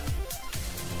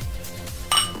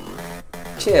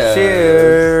Cheers.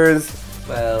 Cheers.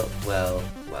 Well.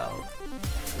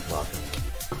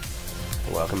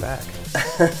 Welcome back.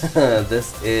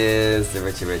 This is the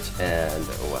Richie Rich and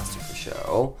Westerfer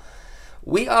Show.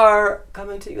 We are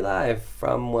coming to you live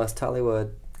from West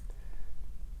Hollywood,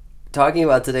 talking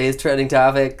about today's trending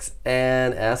topics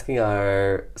and asking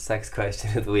our sex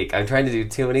question of the week. I'm trying to do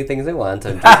too many things at once.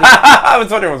 I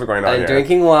was wondering what's going on here. I'm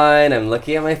drinking wine. I'm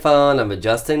looking at my phone. I'm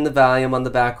adjusting the volume on the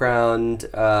background.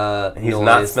 He's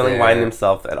not smelling wine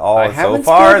himself at all I so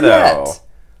far, though. Yet.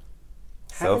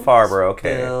 So far, we're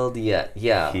okay. Spilled yet.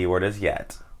 Yeah. Keyword is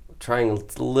yet. Trying a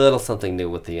little something new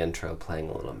with the intro,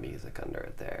 playing a little music under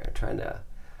it there. Trying to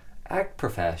act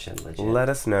professional, legit. Let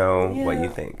us know what you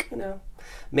think. You know.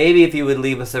 Maybe if you would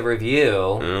leave us a review.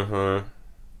 Mm-hmm.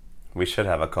 We should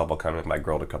have a couple coming. I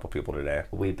grilled a couple people today.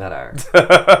 We better.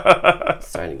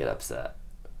 Starting to get upset.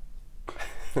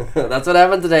 That's what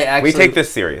happened today, actually. We take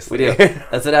this seriously. We do.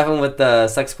 That's what happened with the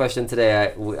sex question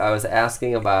today. I was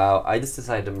asking about... I just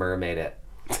decided to mermaid it.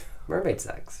 Mermaid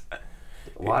sex.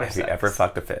 Water Have sex. you ever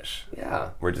fucked a fish?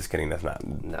 Yeah. We're just kidding. That's not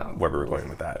where we were going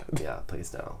with that. Yeah,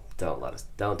 please no. Don't tell us.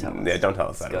 Yeah, don't tell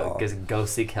us that at all. Just go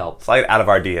seek help. Slide out of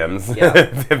our DMs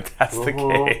if that's the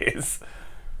case.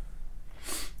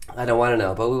 I don't want to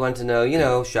know, but we want to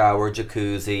know, shower,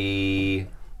 jacuzzi,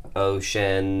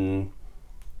 ocean,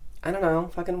 I don't know,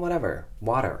 fucking whatever.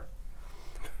 Water.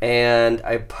 And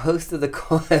I posted the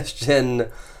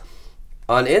question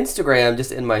on Instagram,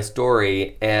 just in my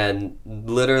story, and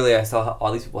literally I saw how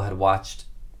all these people had watched,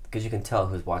 because you can tell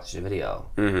who's watched the video.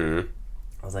 Mm-hmm.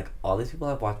 I was like, all these people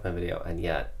have watched my video, and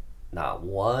yet not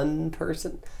one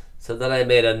person. So then I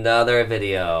made another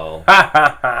video.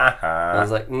 I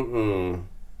was like,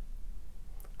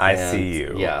 I see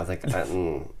you. Yeah, I was like,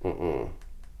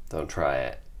 don't try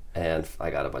it. And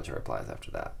I got a bunch of replies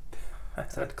after that.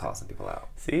 So I had to call some people out.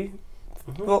 See?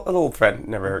 A little threat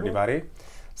never hurt anybody.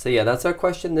 So yeah, that's our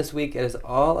question this week. It is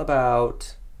all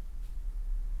about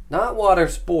not water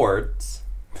sports,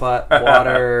 but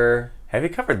water... Have you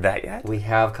covered that yet? We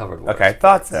have covered water Okay, I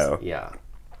thought so. Yeah.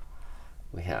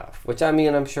 We have. Which, I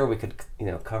mean, I'm sure we could,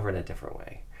 cover in a different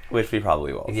way. Which we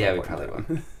probably will. Yeah, we probably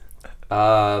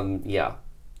will. Yeah.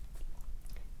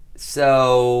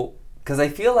 So, because I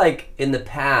feel like in the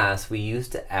past, we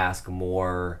used to ask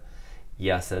more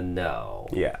yes and no.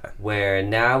 Yeah. Where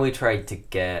now we try to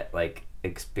get,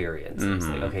 experience. It's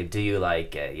like, okay, do you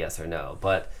like it? Yes or no.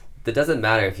 But it doesn't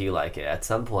matter if you like it. At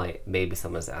some point, maybe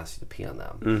someone's asked you to pee on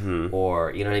them. Mm-hmm.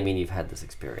 Or, you know what I mean? You've had this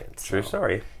experience. True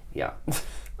story. Yeah.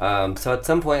 So at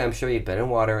some point, I'm sure you've been in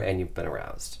water and you've been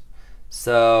aroused.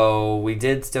 So we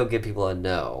did still give people a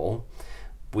no.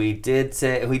 We did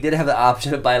have the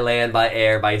option of by land, by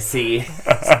air, by sea.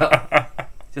 So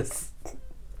just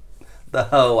the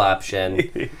hoe option.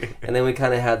 And then we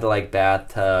kind of had the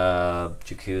bathtub,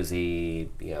 jacuzzi,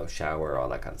 shower, all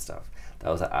that kind of stuff. That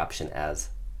was an option as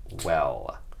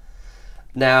well.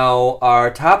 Now,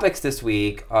 our topics this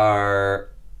week are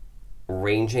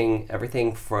ranging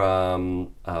everything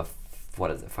from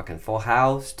fucking Full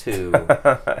House to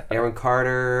Aaron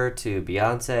Carter to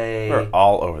Beyonce. We're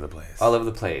all over the place. All over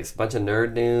the place. Bunch of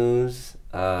nerd news.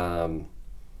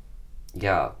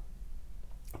 Yeah.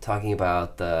 Talking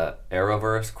about the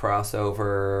Arrowverse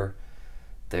crossover.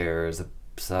 There's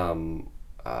some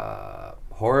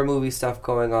horror movie stuff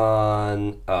going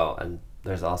on. Oh, and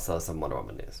there's also some Wonder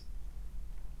Woman news.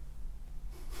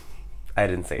 I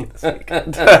didn't say it this week.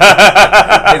 He's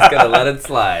gonna let it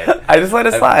slide. I just let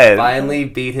it slide. Finally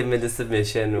beat him into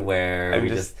submission where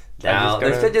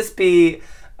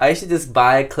I should just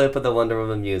buy a clip of the Wonder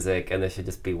Woman music and there should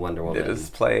just be Wonder Woman.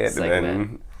 Just play it segment. and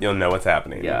then you'll know what's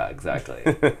happening. Yeah, exactly.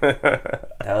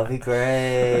 That would be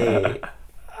great.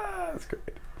 That's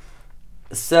great.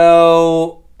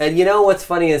 So, and what's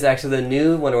funny is actually the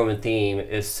new Wonder Woman theme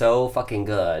is so fucking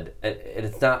good.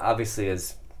 It's not obviously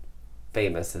as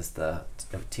famous as the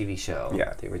TV show,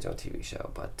 the original TV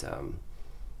show, but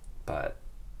I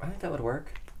think that would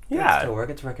work. Yeah, it would still work.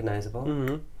 It's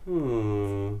recognizable.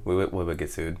 We would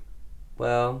get sued.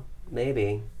 Well,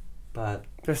 maybe, but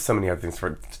there's so many other things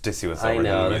to sue us over. I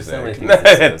know. The There's so many music. things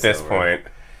to sue at us this over. point.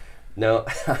 No.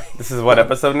 This is what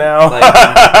episode now?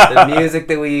 The music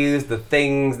that we use, the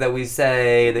things that we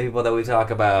say, the people that we talk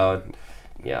about.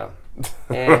 Yeah.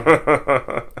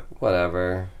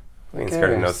 Whatever. We ain't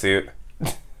scared of no suit.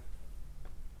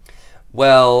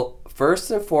 Well,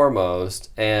 first and foremost,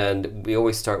 and we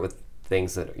always start with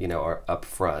things that are up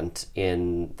front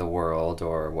in the world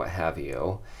or what have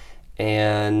you,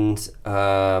 and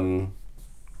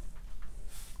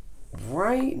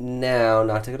right now,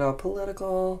 not to get all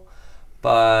political,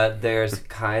 but there's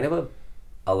kind of a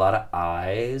a lot of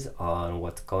eyes on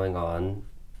what's going on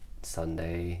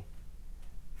Sunday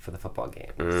for the football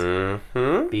games.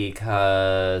 Mm-hmm.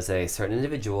 Because a certain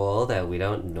individual that we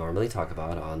don't normally talk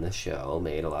about on this show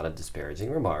made a lot of disparaging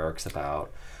remarks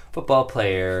about football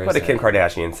players. What did Kim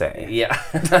Kardashian say? Yeah.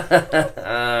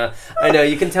 I know,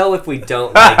 you can tell if we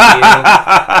don't like you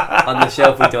on the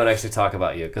show if we don't actually talk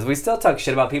about you. Because we still talk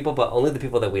shit about people, but only the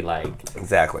people that we like.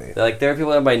 Exactly. Like, there are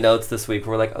people in my notes this week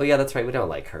who were like, oh yeah, that's right, we don't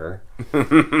like her.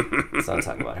 So I'm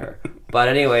talking about her. But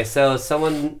anyway, so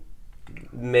someone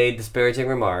made disparaging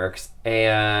remarks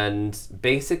and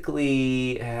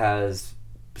basically has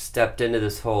stepped into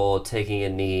this whole taking a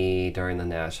knee during the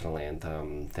national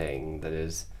anthem thing that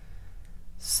is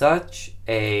such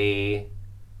a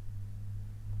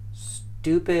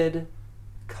stupid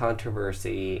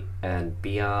controversy and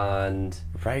beyond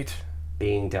Right.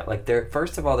 being done. Like,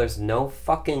 first of all, there's no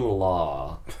fucking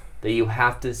law that you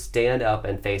have to stand up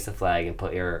and face a flag and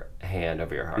put your hand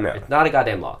over your heart. No. It's not a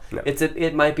goddamn law. No.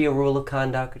 It might be a rule of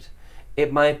conduct.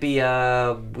 It might be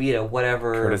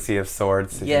whatever. Courtesy of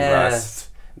sorts. If you Yes. must.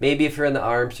 Maybe if you're in the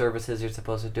armed services, you're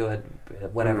supposed to do it.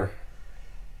 Whatever.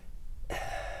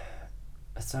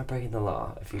 It's not breaking the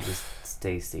law if you just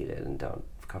stay seated and don't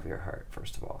cover your heart,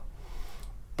 first of all.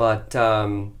 But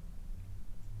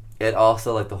it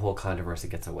also, like, the whole controversy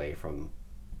gets away from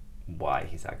why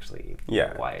he's actually,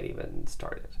 Yeah. why it even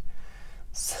started.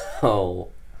 So,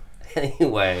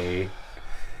 anyway,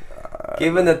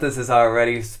 given that this has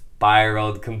already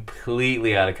spiraled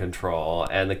completely out of control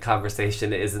and the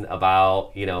conversation isn't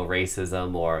about,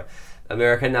 racism or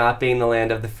America not being the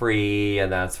land of the free,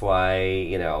 and that's why,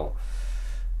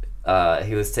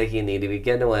 he was taking a knee to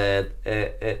begin with,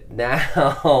 it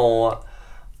now...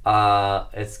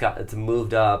 it's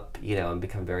moved up, and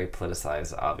become very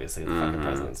politicized. Obviously, the fucking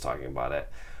president's talking about it.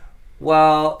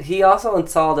 Well, he also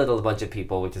insulted a bunch of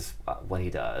people, which is what he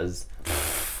does.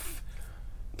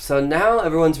 So now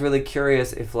everyone's really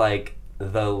curious if, like,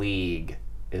 the league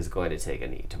is going to take a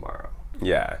knee tomorrow.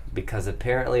 Yeah. Because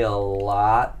apparently a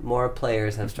lot more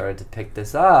players have started to pick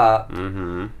this up.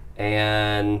 Mm-hmm.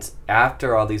 And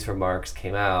after all these remarks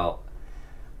came out,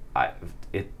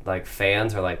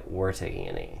 fans are like, we're taking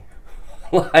a knee.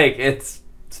 Like, it's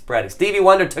spreading. Stevie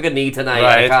Wonder took a knee tonight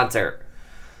at a concert.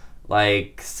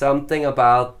 Like, something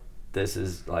about this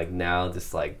is, like, now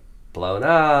just, like, blown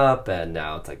up, and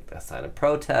now it's, like, a sign of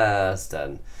protest,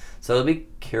 and so I'll be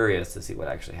curious to see what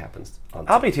actually happens on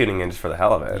I'll be tuning in just for the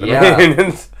hell of it.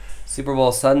 Yeah. Super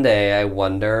Bowl Sunday, I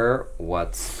wonder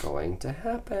what's going to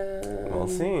happen. We'll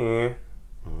see.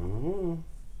 Mm-hmm.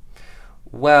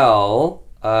 Well,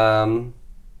 I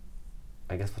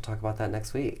guess we'll talk about that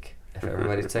next week. If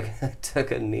everybody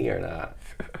took a knee or not,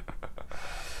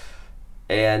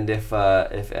 and if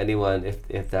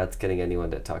that's getting anyone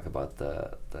to talk about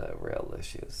the real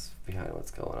issues behind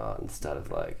what's going on instead of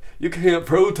like, you can't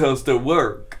protest at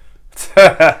work.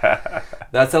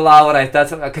 That's a lot.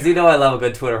 That's because I love a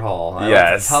good Twitter hole. I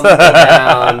Yes. like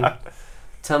to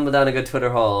tumble down a good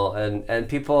Twitter hole, and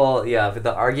people,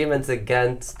 the arguments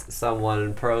against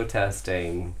someone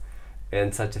protesting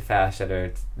in such a fashion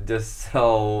are just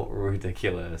so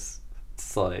ridiculous.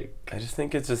 It's like, I just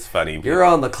think it's just funny. you're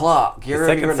on the clock. The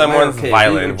second someone's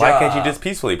violent, why can't you just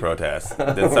peacefully protest?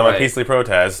 Then someone peacefully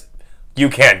protests, you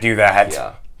can't do that.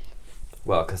 Yeah.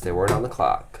 Well, because they weren't on the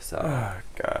clock. So. Oh,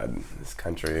 God, this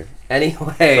country.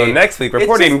 Anyway. So next week,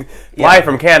 reporting live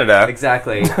from Canada.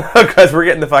 Exactly. Because we're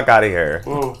getting the fuck out of here.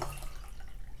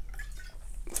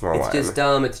 It's more It's wine. just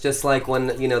dumb. It's just like when,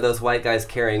 those white guys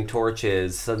carrying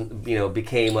torches,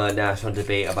 became a national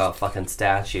debate about fucking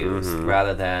statues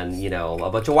rather than, a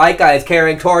bunch of white guys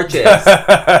carrying torches.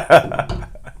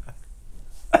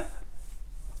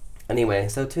 Anyway,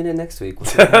 so tune in next week. We'll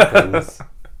see what happens.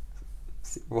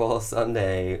 Super Bowl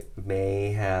Sunday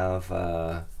may have,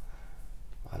 I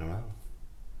don't know,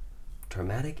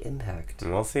 dramatic impact.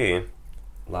 We'll see.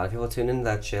 A lot of people tune into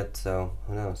that shit, so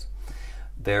who knows.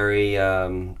 Very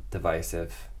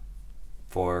divisive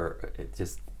for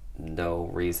just no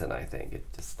reason, I think.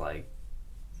 It's just, like,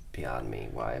 beyond me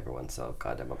why everyone's so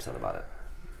goddamn upset about it.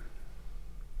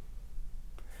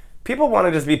 People want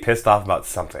to just be pissed off about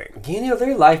something.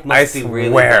 Their life must be really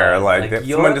I swear, good. like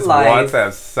someone just wants to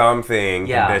have something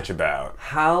to bitch about.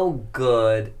 How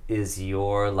good is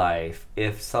your life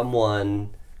if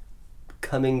someone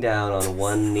coming down on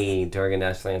one knee during a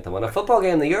national anthem on a football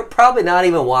game that you're probably not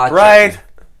even watching? Right.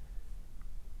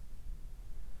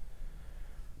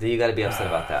 Then you got to be upset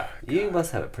about that. You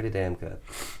must have it pretty damn good.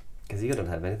 Because you don't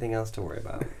have anything else to worry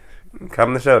about. Come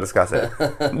on the show, discuss it. Please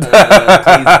don't.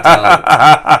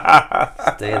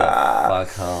 Stay the fuck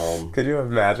home. Could you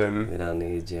imagine? We don't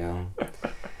need you.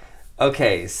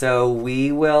 Okay, so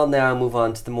we will now move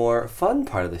on to the more fun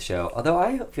part of the show. Although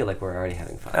I feel like we're already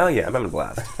having fun. Oh yeah, I'm having a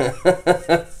blast.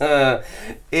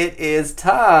 It is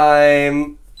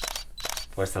time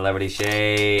for Celebrity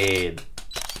Shade.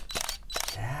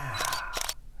 Yeah.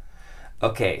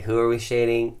 Okay, who are we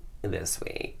shading this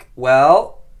week?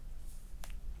 Well,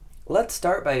 let's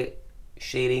start by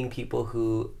shading people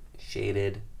who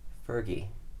shaded Fergie.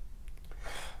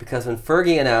 Because when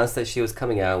Fergie announced that she was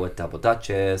coming out with Double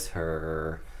Duchess,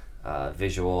 her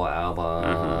visual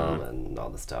album, and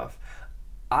all the stuff,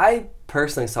 I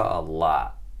personally saw a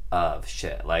lot of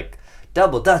shit. Like,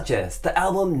 Double Duchess, the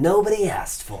album nobody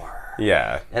asked for.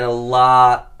 Yeah. And a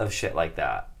lot of shit like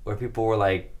that, where people were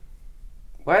like,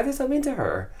 why are they so mean to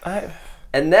her?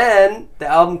 And then the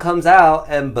album comes out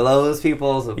and blows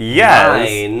people's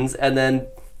minds, and then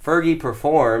Fergie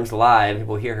performs live.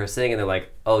 People hear her sing, and they're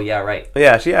like, "Oh yeah, right."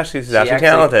 Yeah, she's actually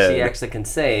talented. She actually can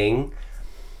sing,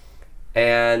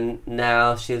 and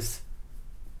now she's,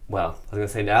 well, I was gonna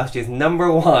say now she's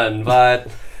number one, but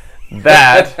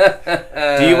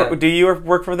that do you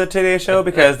work for the Today Show?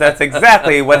 Because that's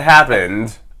exactly what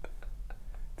happened.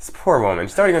 This poor woman.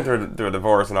 She's already going through a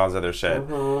divorce and all this other shit.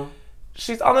 Mm-hmm.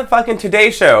 She's on the fucking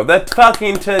Today Show. The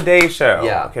fucking Today Show.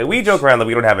 Yeah. Okay, we joke around that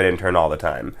we don't have an intern all the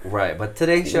time. Right, but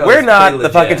Today Show We're not the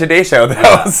fucking Today Show, though,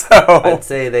 yeah. so... I'd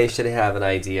say they should have an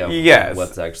idea of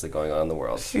what's actually going on in the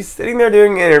world. She's sitting there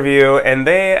doing an interview, and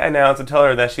they announce and tell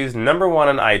her that she's number one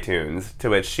on iTunes, to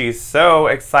which she's so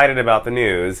excited about the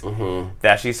news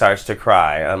that she starts to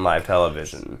cry on live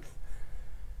television.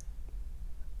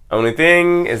 Only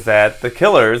thing is that the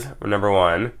Killers were number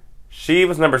one. She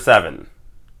was number 7.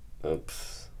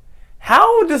 Oops.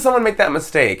 How does someone make that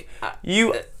mistake?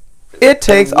 It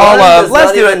takes all of...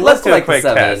 Let's do a quick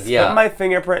test. Yeah. Put my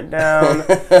fingerprint down.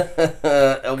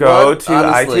 Go to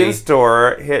iTunes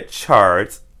Store. Hit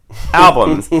charts.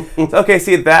 Albums. Okay,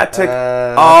 see, that took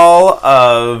all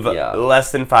of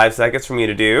less than 5 seconds for me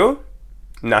to do.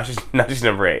 Now she's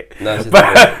number 8. No, she's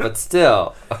number 8. But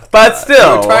still.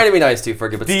 You're trying to be nice to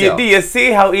Fergie, but still. Do you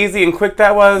see how easy and quick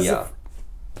that was? Yeah.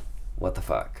 What the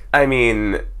fuck? I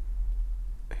mean...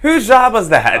 Whose job was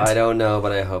that? I don't know,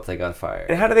 but I hope they got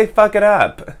fired. And how do they fuck it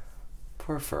up?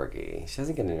 Poor Fergie. She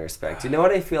doesn't get any respect. You know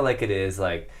what I feel like it is?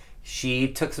 Like, she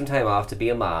took some time off to be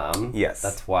a mom. Yes.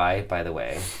 That's why, by the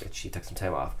way, that she took some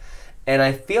time off. And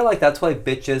I feel like that's why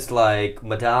bitches like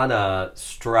Madonna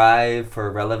strive for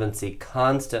relevancy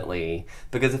constantly.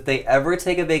 Because if they ever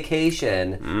take a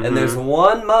vacation and there's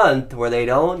 1 month where they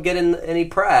don't get in any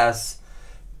press...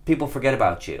 people forget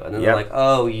about you. And then they're like,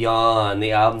 oh, Yawn,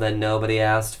 the album that nobody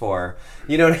asked for.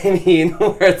 You know what I mean?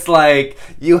 Where it's like,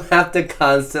 you have to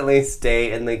constantly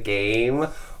stay in the game,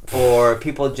 or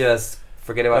people just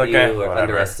forget about you, or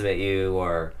underestimate you,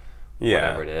 or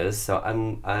whatever it is. So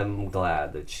I'm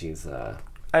glad that she's...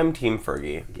 I'm Team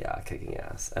Fergie. Yeah, kicking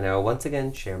ass. And I will once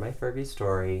again share my Fergie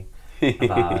story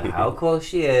about how cool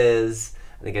she is.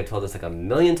 I think I've told this like a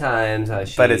million times.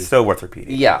 But it's still worth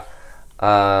repeating. Yeah.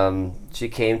 She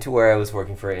came to where I was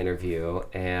working for an interview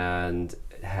and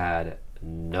had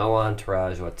no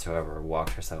entourage whatsoever,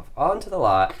 walked herself onto the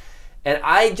lot. And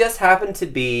I just happened to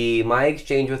be, my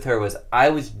exchange with her was, I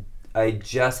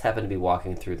just happened to be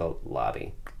walking through the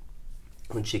lobby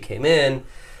when she came in,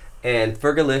 and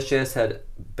Fergalicious had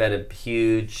been a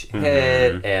huge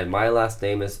hit, and my last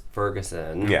name is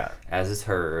Ferguson, as is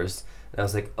hers. And I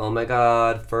was like, oh my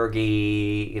god,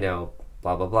 Fergie, you know,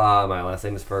 blah, blah, blah. My last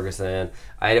name is Ferguson.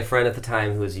 I had a friend at the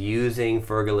time who was using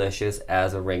Fergalicious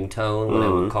as a ringtone when I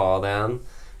would call them.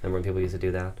 Remember when people used to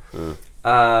do that?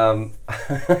 No,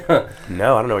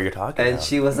 I don't know what you're talking about. And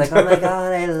she was like, oh my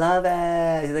god, I love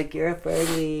it. She's like, you're a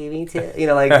Fergie, me too. You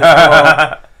know, like,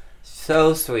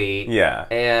 so sweet. Yeah.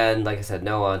 And like I said,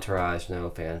 no entourage,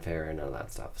 no fanfare, none of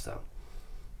that stuff. So,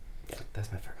 yeah,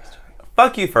 that's my Fergie story.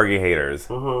 Fuck you, Fergie haters.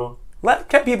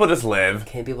 Can't people just live?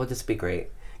 Can't people just be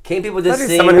great? Can't people just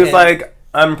sing? Someone who's like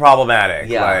unproblematic.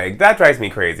 Yeah. Like, that drives me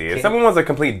crazy. If someone was a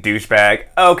complete douchebag,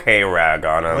 okay, rag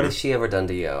on them. What has she ever done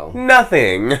to you?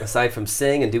 Nothing. Aside from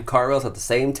sing and do cartwheels at the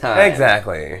same time.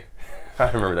 Exactly.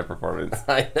 I remember that performance.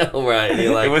 I know, right?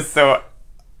 It was so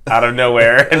out of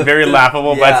nowhere and very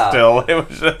laughable, but still, it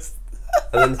was just...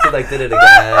 And then she like did it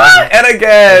again. And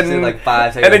again. And like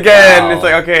 5 seconds. And again. Wow. It's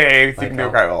like, okay, so you can do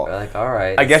a cartwheel. Like, all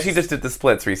right. I guess she just did the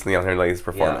splits recently on her latest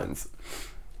performance. Yeah.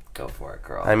 Go for it,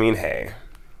 girl. I mean, hey.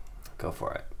 Go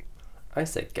for it. I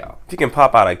say go. If you can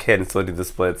pop out a kid and still do the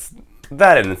splits,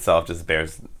 that in itself just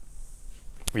bears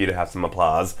for you to have some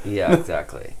applause. Yeah,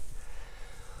 exactly.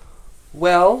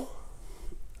 Well,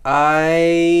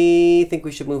 I think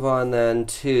we should move on then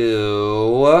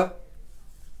to...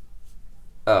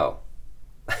 Oh.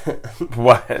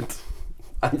 What?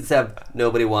 I just have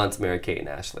nobody wants Mary-Kate and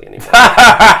Ashley anymore.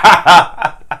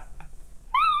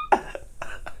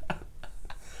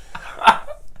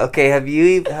 Okay, have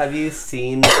you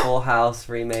seen the Full House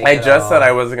remake? I just said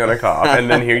I wasn't gonna cough, and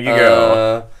then here you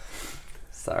go.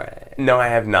 Sorry. No, I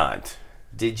have not.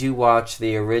 Did you watch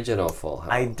the original Full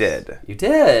House? I did. You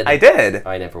did? I did.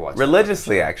 I never watched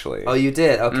religiously, actually. Oh, you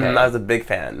did? Okay. I was a big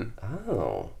fan.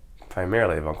 Oh.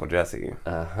 Primarily of Uncle Jesse.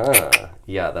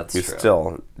 Yeah, that's true. He's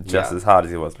still just as hot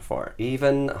as he was before.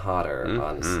 Even hotter,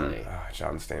 honestly. Oh,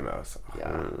 John Stamos.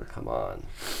 Yeah, come on.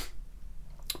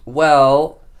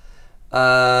 Well,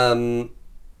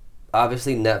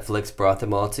 obviously Netflix brought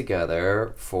them all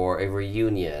together for a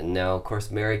reunion. Now, of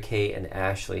course, Mary-Kate and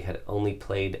Ashley had only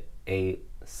played a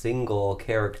single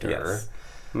character. Yes.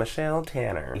 Michelle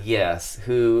Tanner. Yes,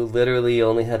 who literally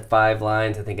only had 5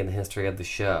 lines, I think, in the history of the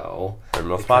show. Her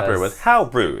most popular was, "How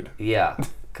rude." Yeah,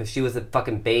 because she was a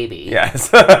fucking baby. Yes.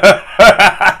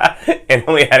 And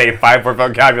only had a 5-word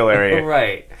vocabulary.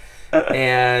 Right.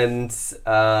 And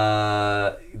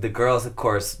the girls, of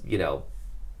course, you know,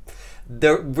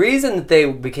 the reason that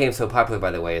they became so popular,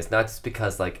 by the way, is not just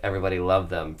because, like, everybody loved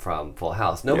them from Full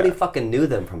House. Nobody fucking knew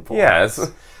them from Full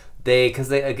House. Because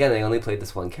they only played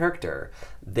this one character.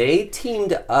 They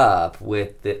teamed up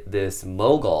with this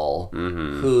mogul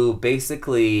who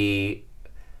basically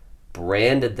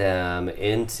branded them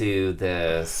into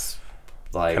this,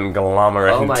 like,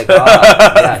 conglomerate. Oh my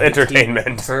god! Yeah,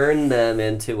 entertainment. He turned them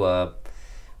into a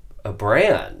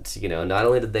brand. You know, not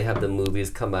only did they have the movies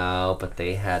come out, but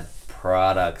they had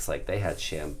products, like they had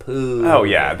shampoo. Oh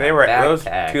yeah, they were those 2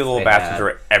 little bastards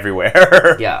were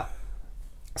everywhere. Yeah.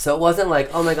 So it wasn't like,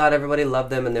 oh my god, everybody loved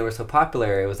them and they were so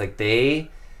popular. It was like they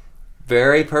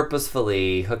very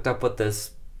purposefully hooked up with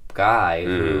this guy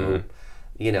who,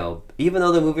 you know, even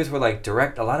though the movies were like a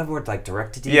lot of them were like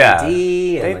direct to DVD. Yeah, and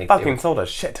they like, fucking sold a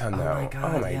shit ton though.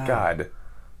 Oh my god.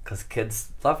 Because kids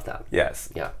loved them. Yes.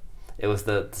 Yeah. It was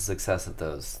the success of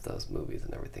those movies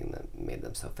and everything that made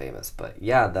them so famous. But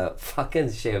yeah, the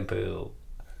fucking shampoo.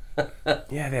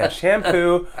 Yeah, they had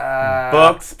shampoo,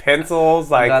 books,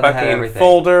 pencils, like fucking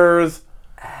folders.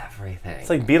 Everything. It's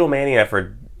like Beatlemania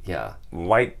for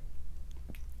white,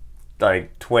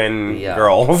 like, twin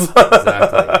girls.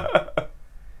 Exactly.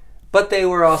 But they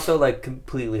were also, like,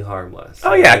 completely harmless.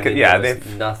 Oh, yeah. I mean, there was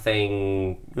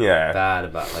nothing bad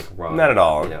about, like, wrong. Not at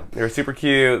all. You know? They were super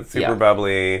cute, super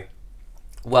bubbly.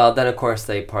 Well, then, of course,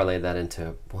 they parlayed that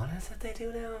into, what is it they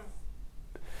do now?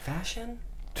 Fashion?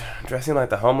 Dressing like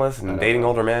the homeless and dating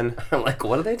older men. I'm like,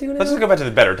 what do they do now? Let's just go back to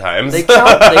the better times.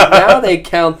 Now they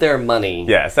count their money.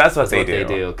 Yes, that's what they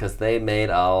do. Because they made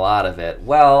a lot of it.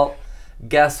 Well,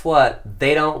 guess what?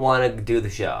 They don't want to do the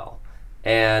show.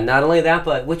 And not only that,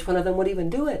 but which one of them would even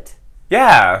do it?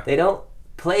 Yeah. They don't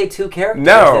play 2 characters.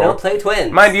 No. They don't play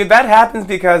twins. Mind you, that happens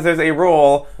because there's a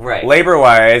rule,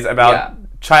 labor-wise, about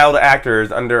child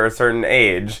actors under a certain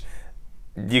age.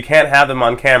 You can't have them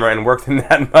on camera and work them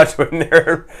that much when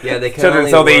they're children,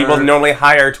 so they will normally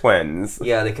hire twins.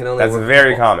 Yeah, they can only work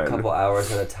very common. A couple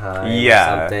hours at a time or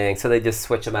something. So they just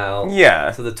switch them out.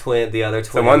 Yeah. So the other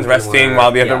twin. So one's resting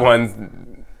while the other one's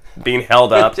being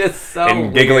held up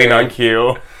and giggling on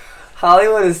cue.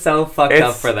 Hollywood is so fucked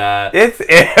up for that. Like,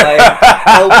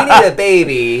 we need a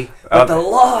baby, but the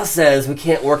law says we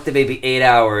can't work the baby 8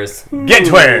 hours. Get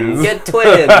twins. Get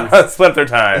twins. Split their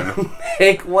time.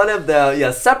 Make one of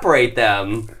them, separate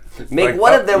them. Make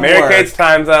one of them Mary Kate's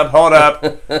time's up. Hold up.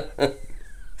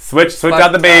 Switch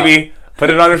out the baby. Put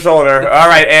it on her shoulder. All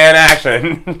right, and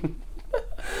action.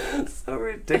 So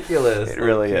ridiculous. It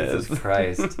really is. Jesus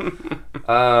Christ.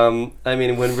 I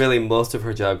mean, when really most of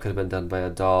her job could have been done by a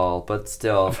doll, but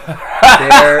still,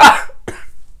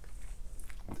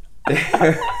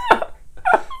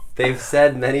 they've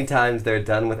said many times they're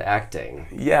done with acting.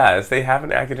 Yes, they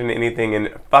haven't acted in anything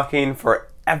in fucking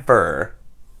forever.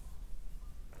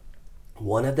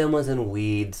 One of them was in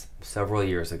Weeds several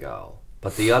years ago,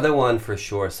 but the other one for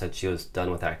sure said she was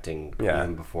done with acting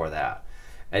even before that.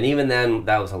 And even then,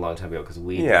 that was a long time ago because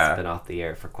Weeds has been off the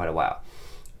air for quite a while.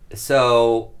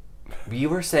 So, you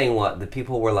were saying what? The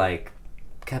people were like,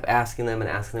 kept asking them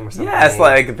or something? Yes,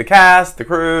 like the cast, the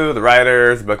crew, the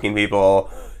writers, booking people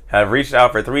have reached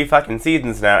out for 3 fucking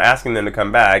seasons now asking them to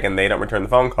come back and they don't return the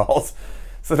phone calls.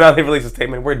 So now they've released a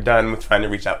statement, we're done with trying to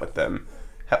reach out with them.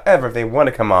 However, if they want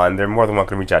to come on, they're more than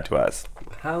welcome to reach out to us.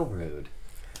 How rude.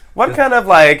 What kind of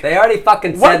like... They already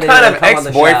fucking said what kind of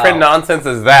ex-boyfriend nonsense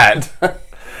is that?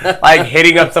 Like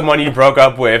hitting up someone you broke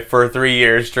up with for 3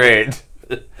 years straight.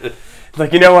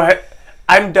 Like, you know what?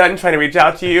 I'm done trying to reach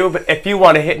out to you, but if you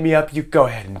want to hit me up, you go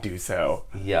ahead and do so.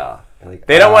 Yeah. Like,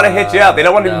 they don't want to hit you up. They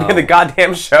don't want to be in the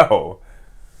goddamn show.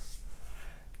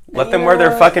 Let them wear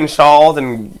their fucking shawls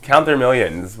and count their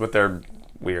millions with their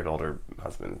weird older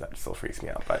husbands. That still freaks me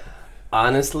out. But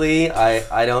honestly,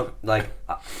 I don't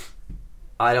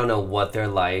know what their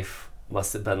life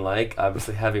must have been like.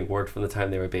 Obviously, having worked from the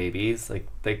time they were babies, like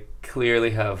they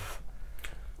clearly have.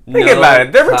 Think about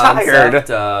it. They're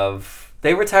retired.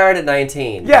 They retired at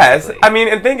 19. Yes, basically. I mean,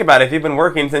 and think about it. If you've been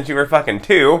working since you were fucking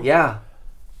 2. Yeah.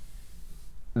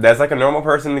 That's like a normal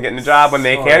person getting a job when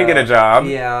they can get a job.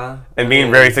 Yeah. And being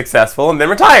very successful and then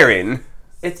retiring.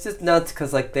 It's just nuts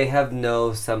because like they have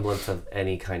no semblance of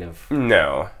any kind of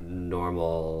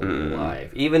normal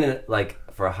life. Even like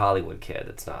for a Hollywood kid,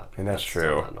 it's not. And that's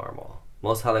true. Not normal.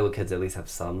 Most Hollywood kids at least have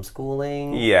some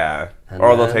schooling. Yeah.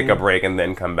 Or they'll take a break and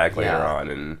then come back later on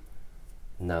and.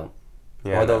 No.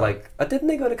 Yeah, or they're like, didn't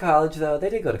they go to college though? They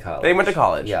did go to college. They went to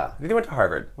college. Yeah. They went to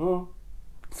Harvard.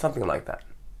 Something like that.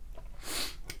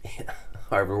 Yeah.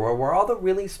 Harvard, where all the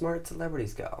really smart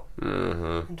celebrities go.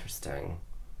 Mm-hmm. Interesting.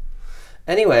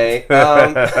 Anyway, it's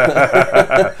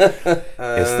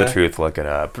the truth. Look it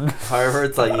up.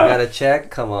 Harvard's like, you got to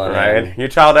check. Come on, right? Man. You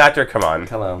child actor. Come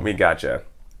on. We gotcha.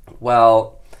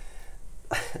 Well,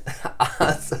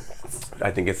 I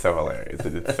think it's so hilarious.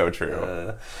 It's so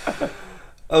true.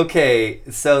 Okay,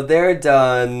 so they're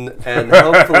done, and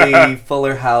hopefully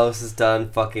Fuller House is done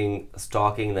fucking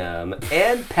stalking them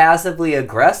and passively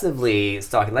aggressively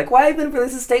stalking. Like, why even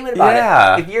release a statement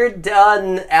about it? If you're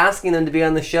done asking them to be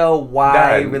on the show,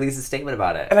 why release a statement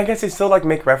about it? And I guess they still like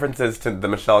make references to the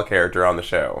Michelle character on the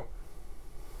show.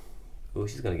 Ooh,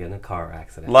 she's gonna get in a car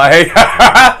accident. Like,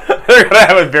 they're gonna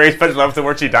have a very special episode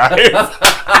where she dies.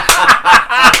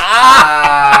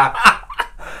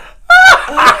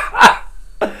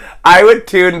 I would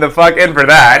tune the fuck in for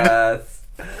that. Yes,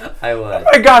 I would. Oh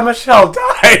my god, Michelle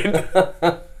died.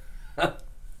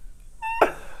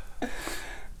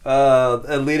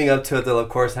 And leading up to it, they'll of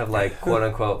course have like quote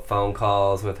unquote phone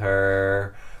calls with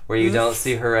her, where you don't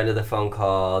see her end of the phone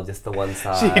call, just the one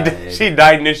side. She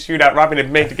died in a shootout robbing a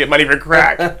bank to get money for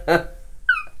crack.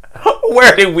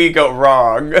 Where did we go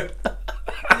wrong?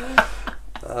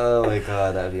 Oh my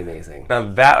god, that would be amazing. Now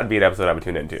that would be an episode I would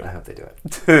tune into. I hope they do it.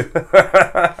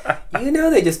 You know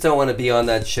they just don't want to be on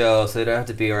that show, so they don't have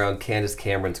to be around Candace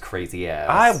Cameron's crazy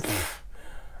ass.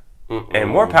 And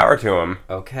more power to them.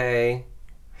 Okay.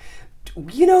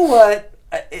 You know what?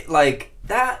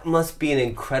 That must be an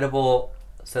incredible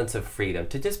sense of freedom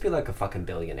to just be like a fucking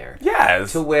billionaire.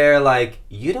 Yes. To where like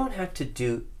you don't have to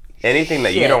do anything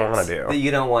that you don't want to do. That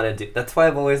you don't want to do. That's why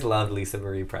I've always loved Lisa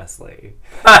Marie Presley.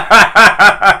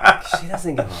 She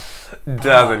doesn't give a fuck.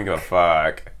 Doesn't give a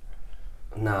fuck.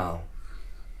 No.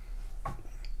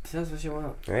 She does what she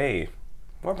wants. Hey,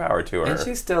 more power to her. And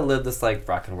she still lived this like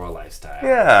rock and roll lifestyle.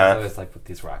 Yeah. She's always like with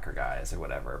these rocker guys or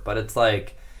whatever. But it's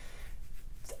like,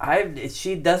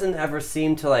 she doesn't ever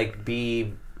seem to like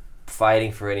be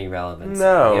fighting for any relevance.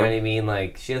 No. You know what I mean?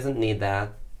 Like, she doesn't need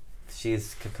that.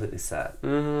 She's completely set.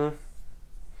 Mm-hmm.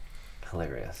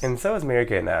 Hilarious. And so is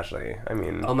Mary-Kate and Ashley. I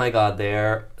mean... Oh my god,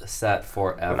 they're set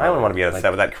forever. I don't want to be on a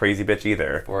set with that crazy bitch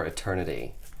either. For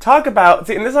eternity. Talk about...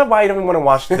 See, and this is why I don't even want to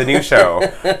watch the new show.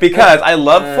 Because I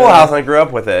love Full House and I grew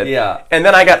up with it. Yeah. And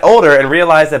then I got older and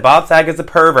realized that Bob Saget's a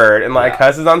pervert and like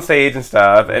cusses on stage and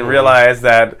stuff. And realized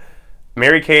that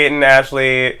Mary-Kate and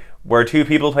Ashley were two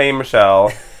people playing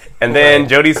Michelle. And then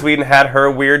Jodie Sweetin had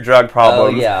her weird drug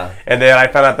problems. Oh, yeah. And then I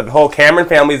found out that the whole Cameron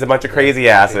family is a bunch of crazy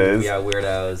asses. Yeah,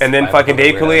 weirdos. And then fucking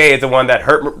Dave Coulier is the one that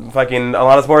hurt fucking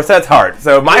Alanis Morissette's heart.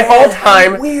 So my whole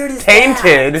time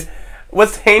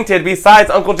was tainted besides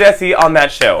Uncle Jesse on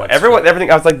that show. Everything,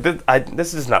 I was like,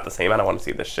 this is just not the same. I don't want to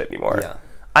see this shit anymore. Yeah.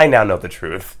 I now know the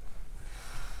truth.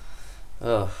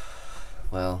 Oh,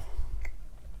 well.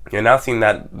 You're now seeing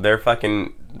that they're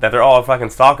all fucking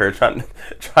stalkers trying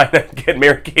to get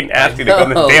Mary-Kate and Ashley to go on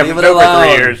this damn show for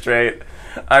 3 years straight.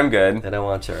 I'm good. They don't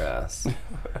want your ass.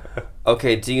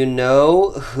 Okay, do you know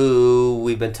who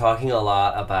we've been talking a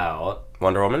lot about?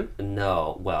 Wonder Woman?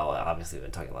 No. Well, obviously we've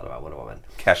been talking a lot about Wonder Woman.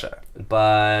 Kesha.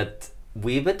 But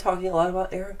we've been talking a lot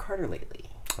about Aaron Carter lately.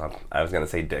 I was going to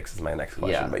say Dix is my next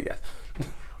question, but yes.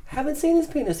 Haven't seen his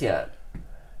penis yet.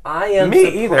 I am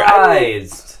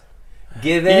surprised.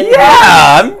 Given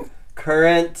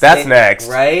current that's next,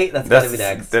 right? That's gotta be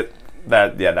next.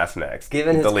 That's next.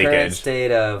 Given his current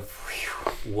state of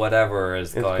whatever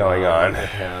is going on with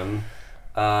him,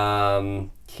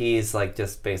 he's like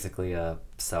just basically a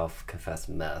self-confessed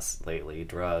mess lately.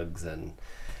 Drugs and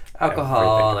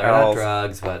alcohol, or not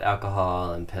drugs, but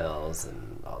alcohol and pills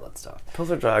and all that stuff. Pills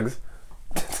are drugs.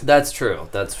 That's true.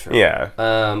 Yeah.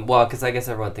 Well, because I guess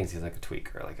everyone thinks he's like a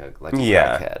tweaker, like a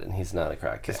crackhead, and he's not a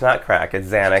crackhead. It's not crack. It's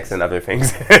Xanax and other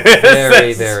things.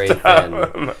 Very, very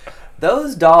thin.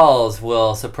 those dolls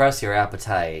will suppress your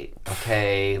appetite.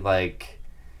 Okay, like,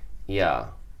 yeah.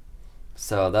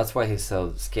 So that's why he's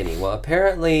so skinny. Well,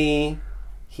 apparently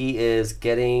he is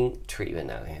getting treatment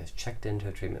now. He has checked into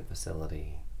a treatment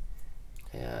facility.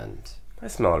 And I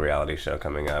smell a reality show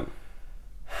coming up.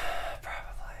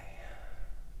 Probably.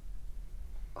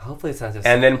 Hopefully it's not just...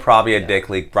 And then probably a dick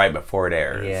leak right before it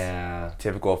airs. Yeah.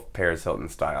 Typical Paris Hilton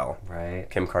style. Right.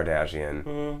 Kim Kardashian.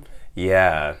 Mm.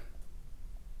 Yeah.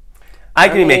 I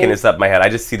could be making this up in my head. I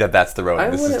just see that that's the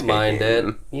road this is taking. I wouldn't mind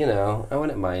it. You know, I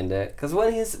wouldn't mind it. Because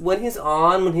when he's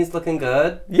looking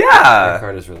good... Yeah. Aaron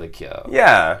Carter's really cute.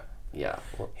 Yeah. Yeah.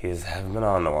 Well, he hasn't been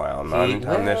on in a while. Not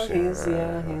anytime this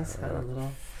year. He's had a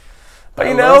little... But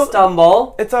you know,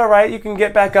 stumble. It's all right. You can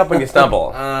get back up when you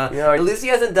stumble. At least he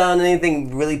hasn't done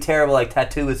anything really terrible, like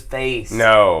tattoo his face.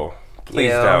 No,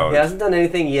 please don't. He hasn't done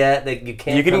anything yet that you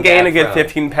can't. You can gain a good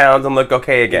 15 pounds and look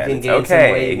okay again. You can gain okay,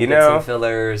 some weight, get some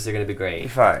fillers. They're gonna be great. Be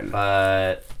fine.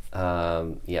 But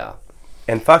yeah.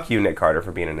 And fuck you, Nick Carter,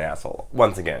 for being an asshole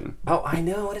once again. Oh, I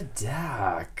know, what a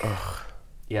dick. Ugh.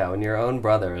 Yeah, when your own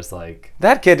brother is like...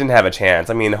 That kid didn't have a chance.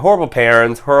 I mean, horrible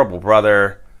parents, horrible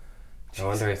brother. I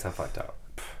wonder he's so fucked up.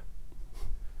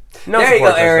 No, there you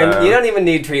go, Aaron. You don't even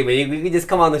need treatment. You can just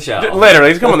come on the show.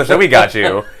 Literally, just come on the show. We got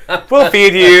you. We'll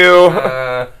feed you.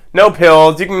 No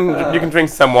pills. You can drink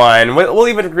some wine.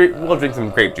 We'll drink some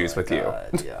grape juice with you.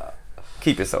 Yeah.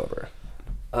 Keep you sober.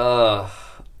 Well,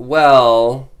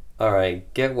 all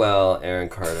right. Get well, Aaron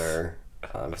Carter.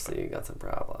 Obviously, you got some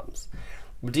problems.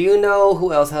 Do you know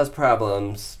who else has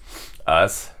problems?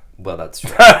 Us. Well, that's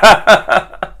true.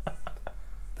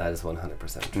 That is 100%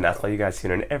 true. And that's why you guys tune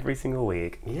in every single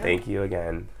week. Yeah. Thank you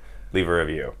again. Leave a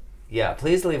review. Yeah,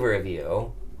 please leave a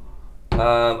review.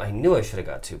 I knew I should have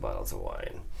got 2 bottles of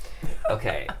wine.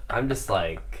 Okay, I'm just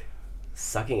like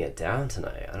sucking it down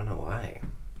tonight. I don't know why.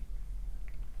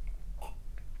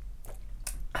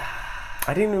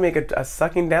 I didn't even make a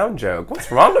sucking down joke.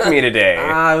 What's wrong with me today?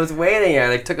 I was waiting.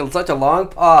 I took such a long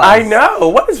pause. I know.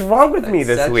 What is wrong with me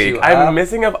this week? I'm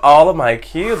missing up all of my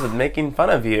cues of making fun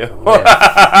of you.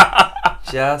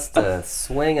 Just a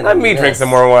swing and Let me drink some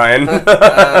more wine.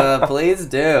 Please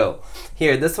do.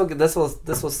 Here, this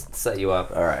will set you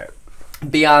up. All right.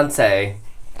 Beyonce.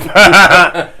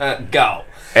 Go.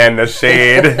 And the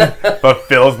shade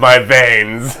fulfills my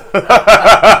veins.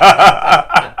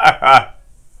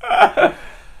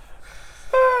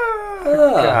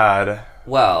 God.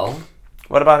 Well,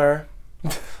 what about her?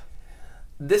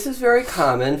 This is very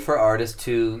common for artists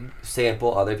to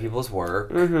sample other people's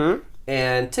work. Mm-hmm.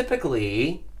 And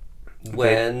typically,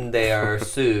 when they are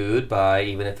sued by,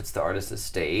 even if it's the artist's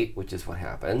estate, which is what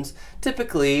happens,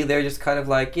 typically they're just kind of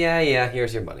like, yeah,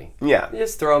 here's your money. Yeah. You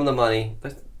just throw them the money.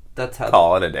 That's how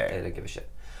call it a day. They don't give a shit.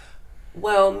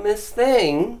 Well, Miss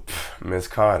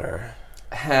Carter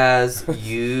has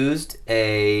used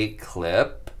a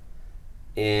clip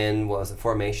in, what was it,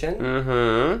 Formation?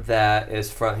 Mm-hmm. That is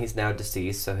from, he's now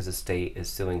deceased, so his estate is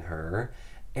suing her,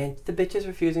 and the bitch is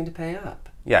refusing to pay up.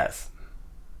 Yes.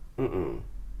 Mm-mm.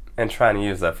 And trying to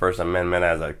use the First Amendment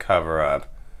as a cover-up.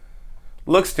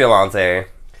 Look, Beyonce.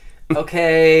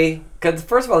 Okay, because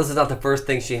first of all, this is not the first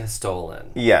thing she has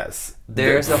stolen. Yes.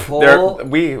 There's a whole...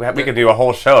 We could do a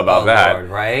whole show about that. Lord,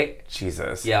 right?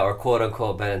 Jesus. Yeah, or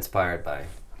quote-unquote been inspired by.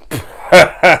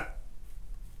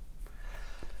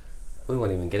 We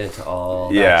won't even get into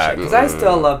all that shit. Because I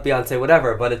still love Beyonce,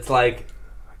 whatever, but it's like...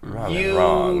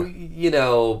 You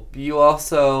know, you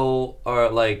also are,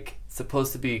 like,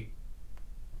 supposed to be...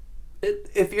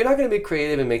 If you're not going to be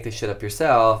creative and make this shit up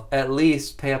yourself, at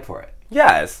least pay up for it.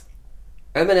 Yes.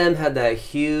 Eminem had that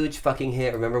huge fucking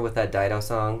hit, remember, with that Dido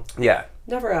song? Yeah.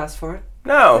 Never asked for it.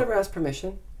 No. Never asked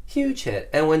permission. Huge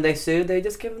hit. And when they sued, they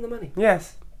just give him the money.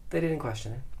 Yes. They didn't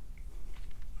question it.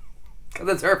 Because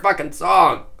it's her fucking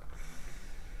song.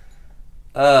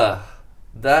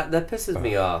 That pisses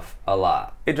me off a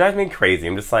lot. It drives me crazy.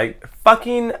 I'm just like,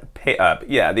 fucking pay up.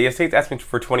 Yeah, the estate's asking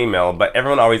for 20 mil, but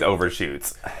everyone always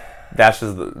overshoots.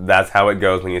 That's how it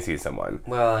goes when you see someone.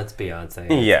 Well, it's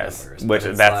Beyonce. Yes, numbers, which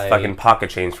that's like, fucking pocket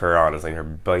change for her, honestly, her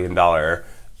 $1 billion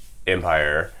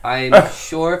empire. I'm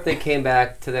sure if they came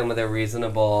back to them with a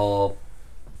reasonable,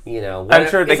 you know... I'm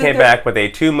sure if they came back with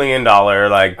a $2 million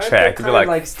check. Kind of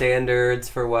like standards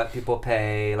for what people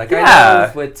pay. Like, yeah. I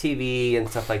know with TV and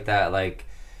stuff like that, like,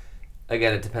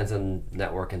 again, it depends on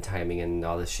network and timing and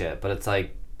all this shit, but it's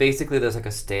like, basically there's like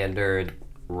a standard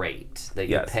rate that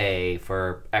you pay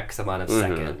for X amount of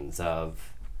seconds of,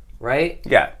 right?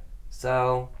 Yeah.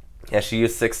 So, Yeah, she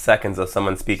used 6 seconds of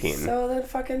someone speaking. So then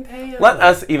fucking pay them. Let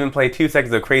us even play 2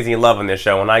 seconds of Crazy in Love on this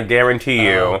show, and I guarantee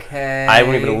you, I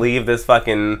wouldn't even leave this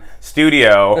fucking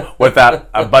studio without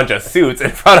a bunch of suits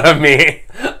in front of me.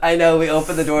 I know, we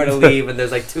open the door to leave, and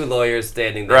there's like 2 lawyers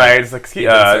standing there. Right, it's like,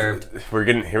 here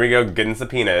we go, getting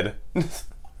subpoenaed.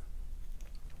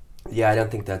 Yeah, I don't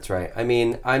think that's right. I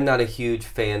mean, I'm not a huge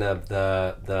fan of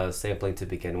the sampling to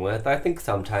begin with. I think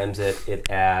sometimes it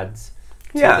adds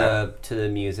to the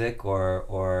music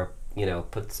or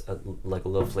puts a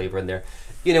little flavor in there.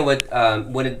 You know what?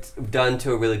 When it's done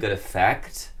to a really good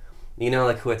effect,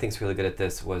 who I think's really good at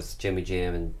this was Jimmy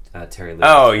Jam and Terry Lewis.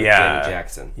 Oh yeah, Janet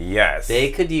Jackson. Yes,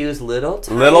 they could use little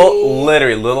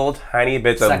tiny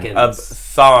bits of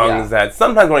songs that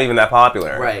sometimes weren't even that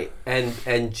popular. Right,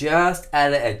 and just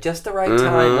at just the right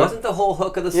time. Wasn't the whole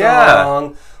hook of the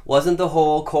song? Wasn't the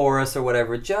whole chorus or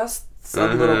whatever? Just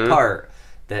some little part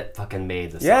that fucking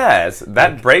made the song. Yes,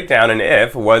 that breakdown in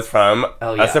If was from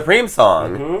a Supreme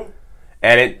song,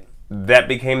 and that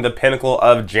became the pinnacle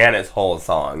of Janet's whole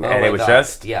song. And it was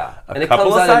just and it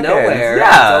comes out of nowhere.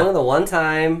 Yeah. It's only the one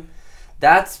time.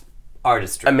 That's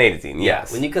artistry. Amazing,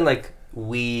 yes. When you can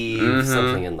weave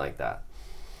something in like that.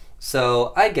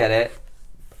 So I get it.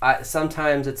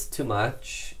 Sometimes it's too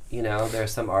much. There are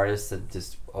some artists that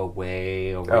just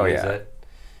way overuse it.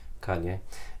 Kanye.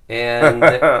 And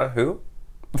who?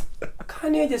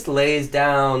 Kanye just lays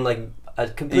down a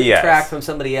complete track from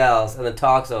somebody else and then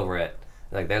talks over it.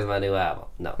 There's my new album.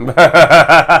 No.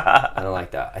 I don't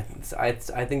like that. I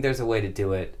think there's a way to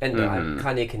do it. And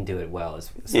Kanye can do it well.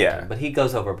 But he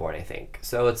goes overboard, I think.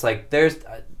 So it's there's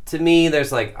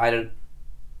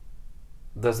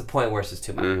a point where it's just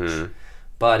too much.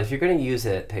 But if you're going to use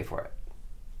it, pay for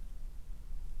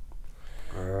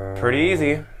it. Pretty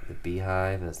easy. The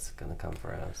Beehive is going to come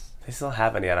for us. They still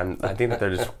haven't yet. I think that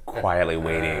they're just quietly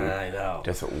waiting. I know.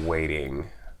 Just waiting.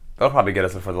 They'll probably get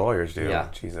us before the lawyers do. Yeah.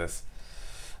 Jesus.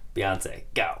 Beyonce,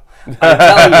 go. I'm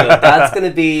telling you, that's going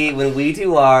to be when we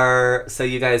do our... So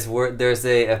you guys, there's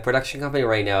a production company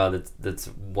right now that's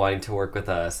wanting to work with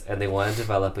us, and they want to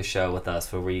develop a show with us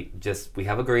where we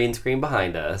have a green screen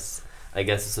behind us. I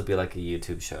guess this will be like a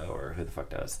YouTube show, or who the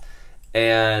fuck knows.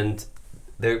 And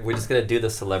we're just going to do the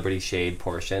celebrity shade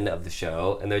portion of the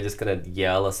show, and they're just going to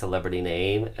yell a celebrity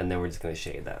name, and then we're just going to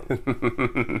shade them.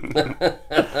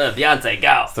 Beyonce,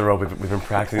 go! It's the role we've been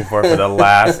practicing for the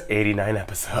last 89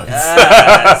 episodes.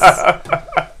 Yes!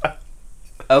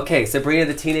 Okay, Sabrina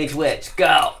the Teenage Witch,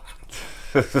 go!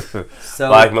 So,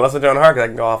 like Melissa Joan Hart, I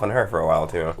can go off on her for a while,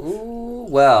 too. Ooh,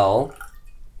 well,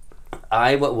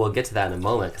 we'll get to that in a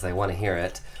moment, because I want to hear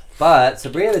it. But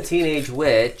Sabrina the Teenage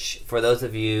Witch, for those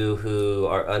of you who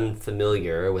are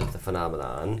unfamiliar with the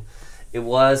phenomenon, it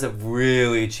was a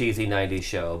really cheesy 90s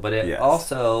show, but it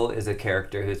also is a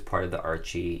character who's part of the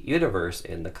Archie universe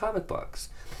in the comic books.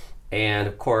 And,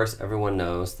 of course, everyone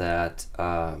knows that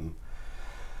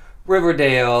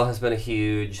Riverdale has been a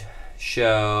huge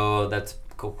show that's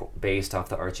based off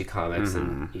the Archie comics,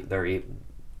 and it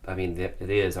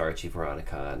is Archie,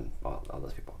 Veronica, and all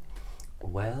those people.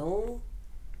 Well...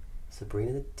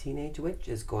 Sabrina the Teenage Witch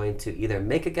is going to either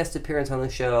make a guest appearance on the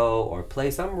show or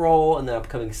play some role in the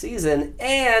upcoming season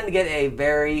and get a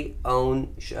very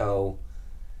own show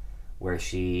where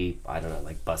she,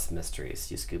 busts mysteries.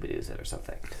 She Scooby-Doos it or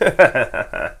something.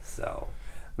 So.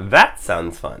 That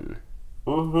sounds fun.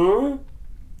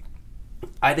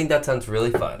 I think that sounds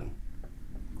really fun.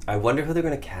 I wonder who they're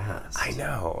going to cast. I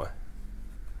know.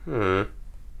 Who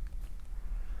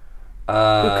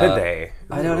could they?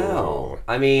 I don't know.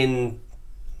 I mean,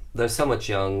 there's so much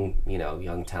young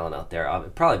talent out there.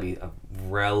 It'd probably be a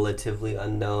relatively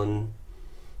unknown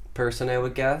person, I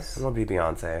would guess. It'll be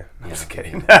Beyonce. I'm just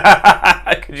kidding.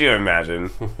 Could you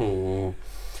imagine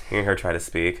hearing her try to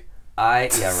speak?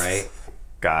 Right.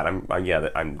 God,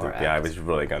 it was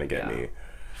really gonna get me.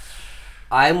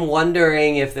 I'm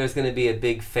wondering if there's gonna be a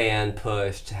big fan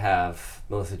push to have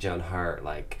Melissa Joan Hart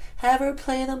have her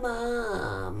play the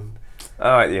mom.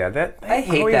 Oh yeah, I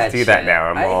hate that. Do that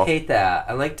now. I hate that.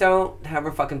 I'm don't have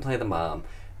her fucking play the mom.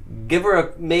 Give her a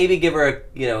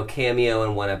cameo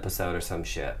in one episode or some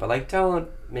shit. But don't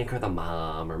make her the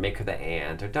mom or make her the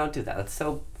aunt or don't do that. That's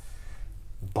so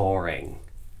boring.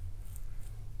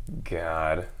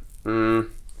 God. Yeah.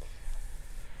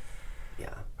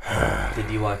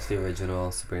 Did you watch the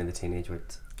original Sabrina the Teenage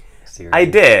Witch series? I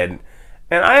did,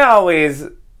 and I always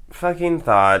fucking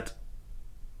thought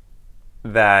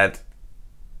that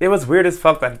it was weird as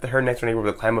fuck that her next door neighbor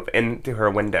would climb up into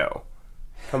her window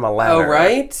from a ladder. Oh,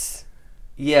 right?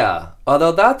 Yeah.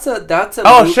 Although that's a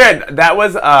Oh, shit. That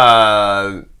was,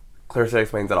 Clarissa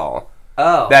Explains It All.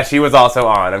 Oh. That she was also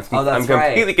on. I'm that's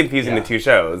completely confusing the two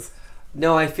shows.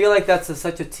 No, I feel like that's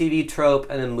such a TV trope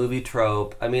and a movie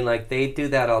trope. I mean, like, they do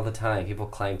that all the time. People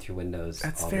climb through windows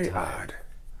all the time. That's very odd.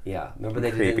 Yeah. Remember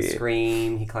they did it in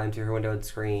Scream? He climbed through her window in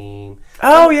Scream.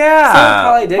 Oh, yeah. Someone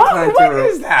probably did climb through What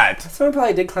is that? Someone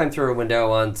probably did climb through a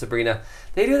window on Sabrina.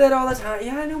 They do that all the time.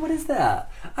 Yeah, I know. What is that?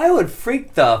 I would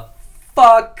freak the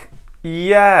fuck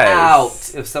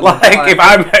out if someone if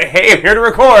I'm here to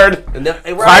record,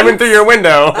 climbing through your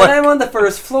window, and I'm on the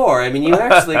first floor. I mean, you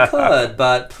actually could,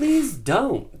 but please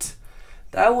don't.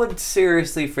 That would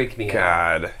seriously freak me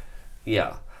out. God.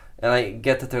 Yeah, and I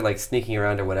get that they're like sneaking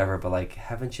around or whatever, but like,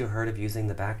 haven't you heard of using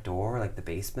the back door, like the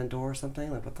basement door or something?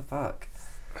 Like, what the fuck?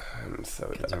 I'm so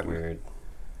Kids done. are weird.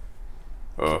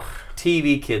 Ugh.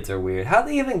 TV kids are weird. How do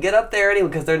they even get up there anyway?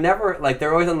 Because they're never, like,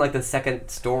 they're always on, like, the second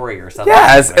story or something.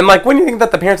 Yes, and, like, when you think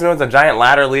that the parents know it's a giant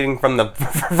ladder leading from the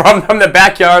from the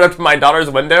backyard up to my daughter's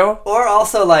window? Or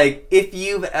also, like, if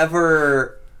you've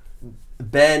ever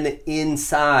been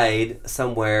inside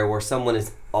somewhere where someone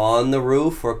is on the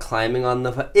roof or climbing on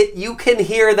you can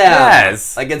hear that.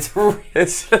 Yes. Like, it's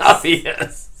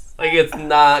obvious. Like, it's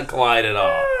not quiet at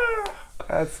all.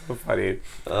 That's so funny.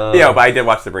 But I did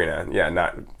watch Sabrina. Yeah,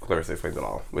 not Clarissa Explains It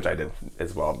All, which I did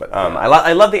as well. But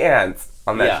I love the ants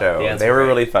on that show. They were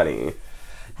really funny.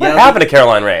 What happened to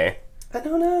Caroline Rhea? I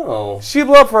don't know. She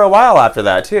blew up for a while after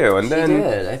that too, and then she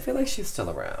did. I feel like she's still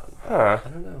around. I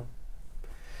don't know.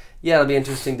 Yeah, it'll be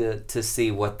interesting to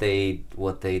see what they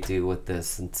do with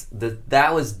this. And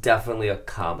that was definitely a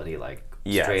comedy, like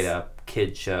straight up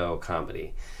kid show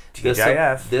comedy.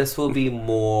 This will be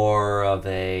more of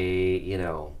a,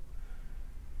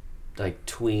 like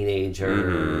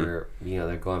tweenager,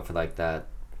 they're going for like that.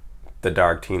 The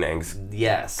dark teen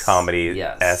angst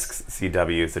comedy-esque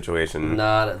CW situation.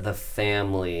 Not the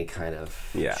family kind of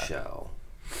show.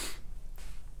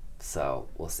 So,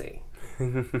 we'll see.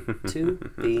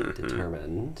 To be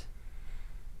determined.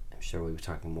 I'm sure we'll be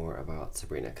talking more about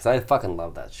Sabrina, because I fucking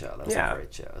love that show. That was a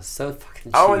great show. It was so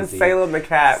fucking cheesy. Oh, and Salem the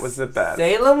cat was the best.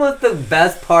 Salem was the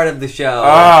best part of the show.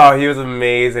 Oh, he was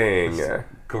amazing.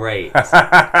 Great.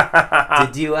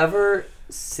 Did you ever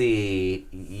see,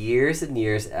 years and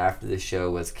years after the show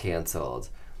was canceled,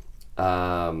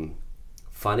 Funny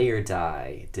or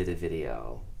Die did a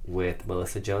video with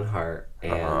Melissa Joan Hart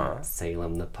and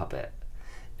Salem the puppet.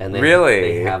 And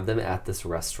they have them at this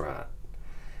restaurant.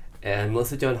 And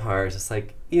Melissa Joan Hart is just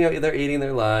like, they're eating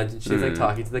their lunch, and she's like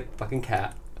talking to the fucking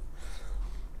cat.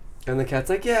 And the cat's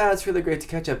like, yeah, it's really great to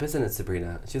catch up, isn't it,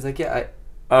 Sabrina? And she's like, yeah,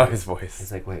 Oh, his voice.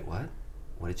 He's like, wait, what?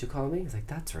 What did you call me? He's like,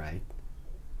 that's right.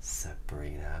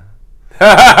 Sabrina. He's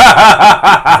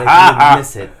like, you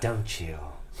miss it, don't you?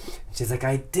 And she's like,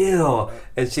 I do.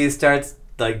 And she starts,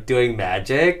 like, doing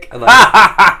magic and,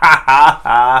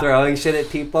 like, throwing shit at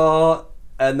people.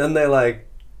 And then they, like,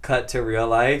 cut to real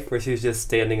life where she's just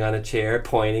standing on a chair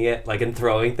pointing it, like, and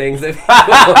throwing things at people.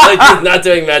 Like, she's not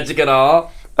doing magic at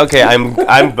all. Okay, I'm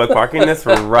bookmarking this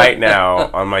right now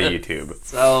on my YouTube.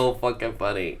 So fucking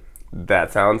funny.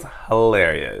 That sounds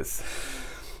hilarious.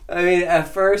 I mean, at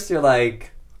first you're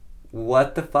like,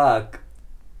 what the fuck?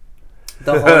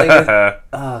 The whole thing is,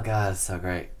 oh god, it's so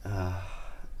great.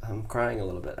 I'm crying a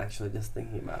little bit, actually, just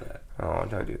thinking about it. Oh,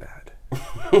 don't do that.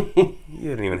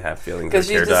 You don't even have feelings. Because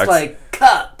she's just like,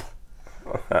 cup.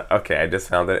 Okay, I just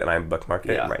found it and I'm bookmarking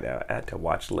it right now. Add to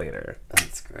watch later.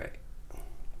 That's great.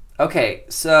 Okay,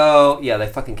 so, yeah, the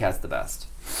fucking cat's the best.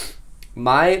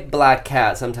 My black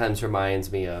cat sometimes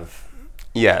reminds me of...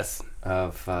 Yes.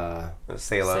 Of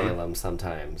Salem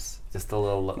sometimes. Just a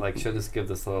little, like, she'll just give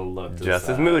this little look. Just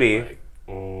as moody. Like,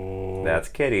 that's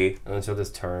Kitty. And then she'll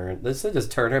just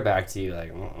turn her back to you,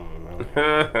 like,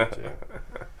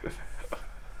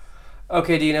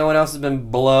 Okay, do you know what else has been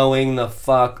blowing the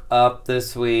fuck up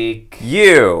this week?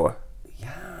 You.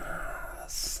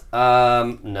 Yes.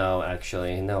 No,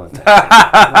 actually. No one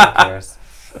cares.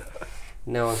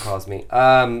 No one calls me.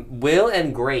 Will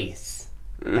and Grace,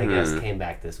 I guess, came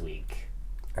back this week.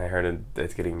 I heard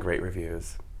it's getting great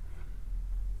reviews.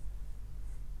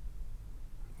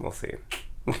 We'll see.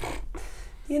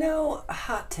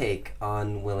 Hot take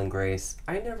on Will and Grace.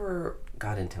 I never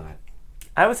got into it.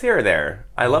 I was here or there.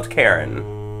 I loved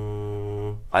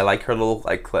Karen. I like her little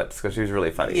clips because she was really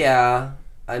funny. Yeah.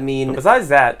 I mean... But besides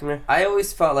that... I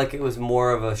always felt like it was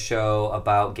more of a show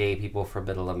about gay people from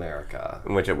Middle America.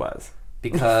 Which it was.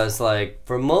 Because,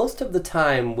 for most of the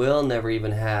time, Will never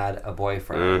even had a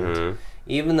boyfriend. Mm-hmm.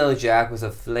 Even though Jack was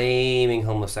a flaming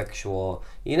homosexual,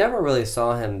 you never really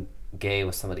saw him gay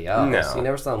with somebody else. No. You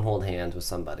never saw him hold hands with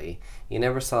somebody. You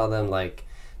never saw them,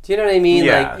 do you know what I mean?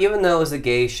 Yeah. Even though it was a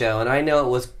gay show, and I know it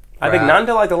was... I think not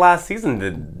until, the last season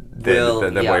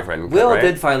the boyfriend. Will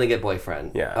did finally get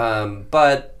boyfriend. Yeah.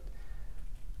 But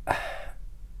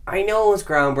I know it was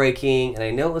groundbreaking, and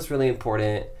I know it was really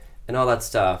important, and all that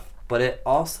stuff. But it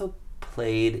also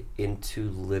played into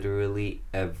literally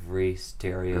every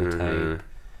stereotype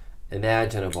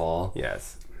imaginable.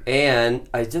 Yes. And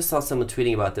I just saw someone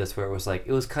tweeting about this where it was like,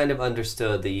 it was kind of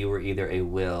understood that you were either a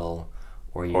Will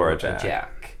or you were a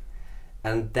Jack.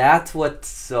 And that's what's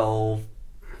so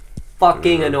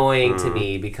fucking annoying to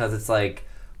me, because it's like,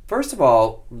 first of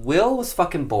all, Will was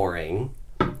fucking boring.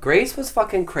 Grace was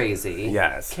fucking crazy.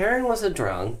 Yes. Karen was a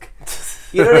drunk.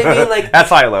 You know what I mean? Like,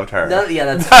 that's why I loved her. That's true.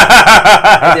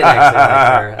 I did actually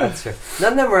like her. That's true.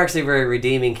 None of them were actually very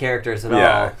redeeming characters at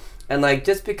all. And like,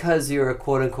 just because you're a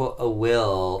quote unquote a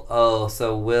Will,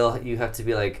 so Will, you have to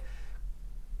be like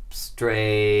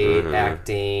straight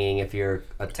acting if you're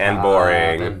a top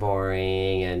and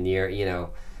boring, and you're, you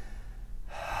know,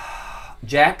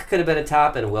 Jack could have been a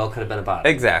top and Will could have been a bottom.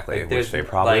 Exactly, like, which they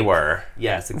probably were.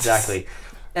 Yes, exactly.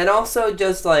 And also,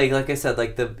 just like I said,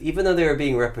 like even though they were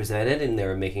being represented and they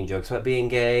were making jokes about being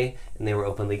gay and they were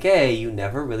openly gay, you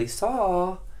never really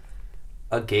saw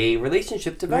a gay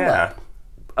relationship develop.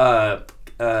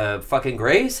 Fucking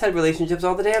Grace had relationships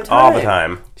all the damn time. All the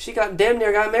time. She damn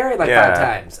near got married like 5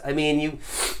 times. I mean,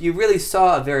 you really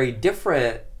saw a very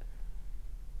different.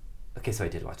 Okay, so I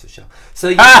did watch the show. So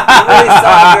you really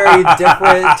saw a very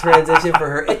different transition for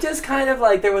her. It just kind of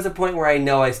like, there was a point where I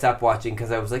know I stopped watching because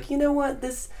I was like, you know what,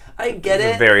 I get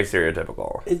it. Very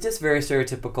stereotypical. It's just very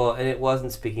stereotypical, and it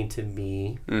wasn't speaking to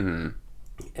me. Mm-hmm.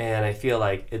 And I feel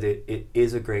like it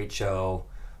is a great show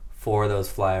for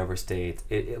those flyover states.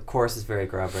 It of course is very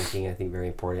groundbreaking. I think very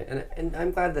important, and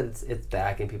I'm glad that it's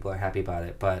back and people are happy about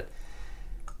it. But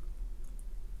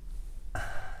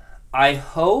I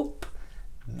hope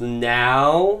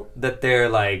now that they're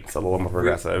like, it's a little more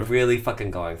progressive, really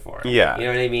fucking going for it. Yeah, you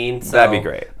know what I mean. So that'd be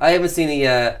great. I haven't seen it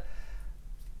yet.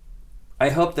 I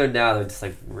hope they're just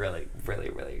like really, really,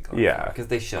 really going for it, because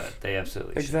they should. They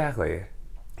absolutely should. Exactly.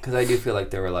 Because I do feel like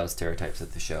there were a lot of stereotypes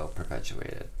that the show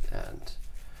perpetuated,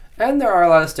 and there are a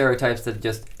lot of stereotypes that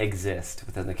just exist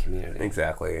within the community.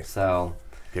 Exactly. So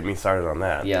get me started on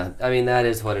that. Yeah, I mean, that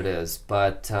is what it is.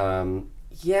 But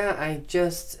yeah, I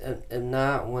just am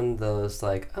not one of those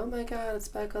like, oh my god, it's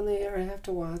back on the air, I have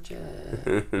to watch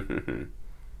it.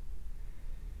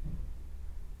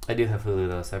 I do have Hulu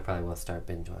though, so I probably will start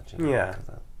binge watching. Yeah.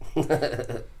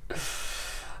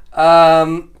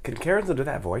 Can Karen still do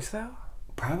that voice though?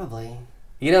 Probably.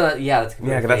 You know, that's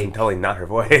because that's totally not her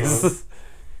voice.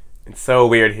 It's so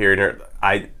weird hearing her.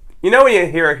 You know when you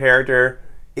hear a character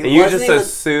and you just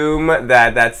assume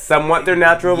that that's somewhat their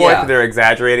natural voice, but they're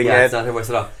exaggerating it. Yeah, it's not her voice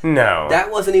at all. No.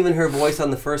 That wasn't even her voice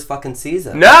on the first fucking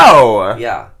season. No!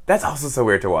 Yeah. That's also so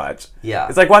weird to watch. Yeah.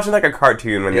 It's like watching like a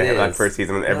cartoon when they have that first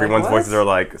season and everyone's voices are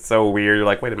like so weird. You're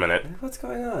like, wait a minute. What's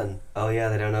going on? Oh yeah,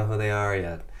 they don't know who they are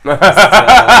yet.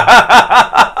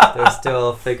 They're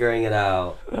still figuring it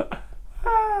out.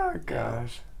 Oh,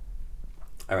 gosh.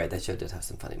 All right, that show did have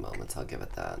some funny moments. I'll give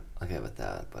it that.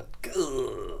 But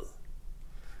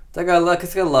it's like a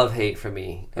love-hate for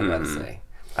me, I gotta say.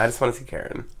 I just want to see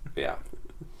Karen. Yeah.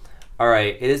 All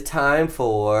right, it is time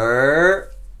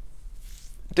for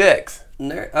dicks.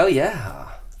 Oh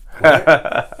yeah.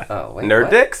 Oh wait. Nerd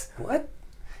dicks? What?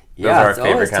 Yeah, it's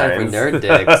always time for nerd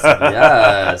dicks.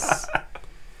 Yes.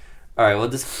 All right, we'll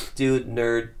just do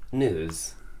nerd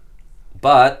news.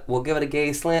 But we'll give it a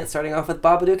gay slant, starting off with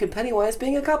Babadook and Pennywise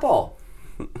being a couple.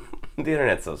 The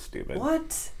internet's so stupid.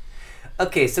 What?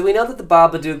 Okay, so we know that the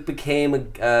Babadook became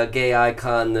a gay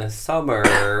icon this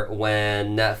summer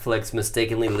when Netflix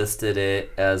mistakenly listed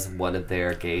it as one of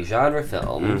their gay genre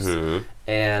films. Mm-hmm.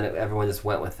 And everyone just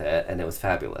went with it, and it was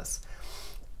fabulous.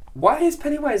 Why is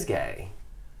Pennywise gay?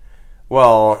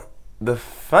 Well, the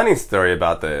funny story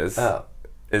about this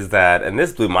is that, and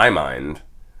this blew my mind,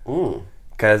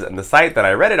 because the site that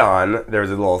I read it on, there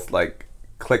was a little like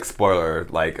click spoiler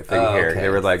like thing here. Okay. They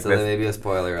were like, so there may be a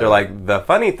spoiler. They're like, the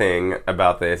funny thing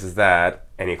about this is that,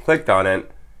 and he clicked on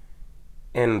it.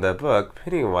 In the book,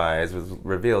 Pennywise was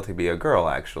revealed to be a girl,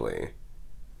 actually.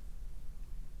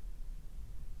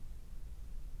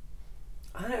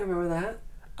 I don't remember that.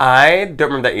 I don't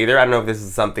remember that either. I don't know if this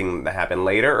is something that happened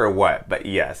later or what, but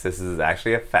yes, this is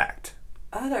actually a fact.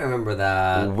 I don't remember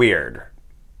that. Weird.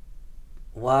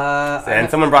 What? And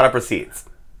someone brought up receipts.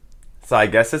 So I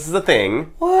guess this is a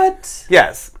thing. What?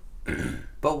 Yes.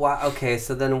 But why? Okay,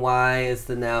 so then why is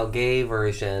the now gay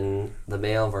version, the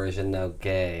male version, now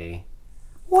gay?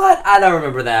 What? I don't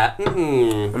remember that.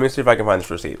 Mm-mm. Let me see if I can find this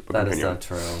receipt. That is not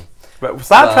true. But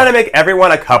stop trying to make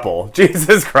everyone a couple.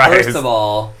 Jesus Christ. First of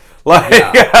all,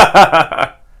 like,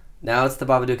 Now it's the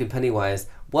Babadook and Pennywise.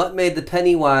 What made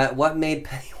Pennywise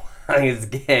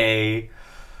gay?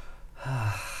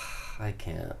 I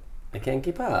can't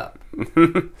keep up. I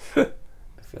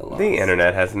feel lost. The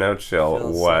internet has no chill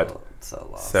so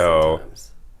lost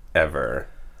sometimes. Ever.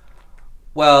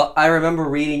 Well, I remember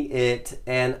reading it,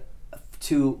 and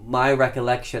to my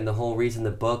recollection, the whole reason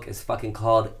the book is fucking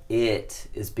called It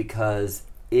is because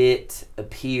it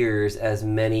appears as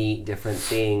many different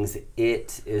things.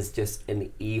 It is just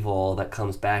an evil that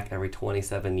comes back every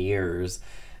 27 years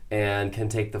and can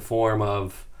take the form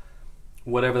of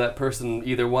whatever that person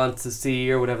either wants to see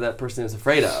or whatever that person is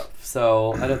afraid of.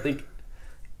 So I don't think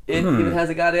it even has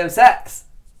a goddamn sex.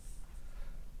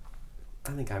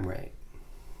 I think I'm right.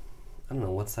 I don't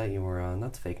know what site you were on.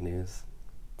 That's fake news.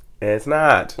 It's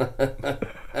not.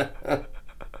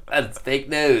 That's fake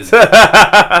news.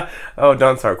 Oh,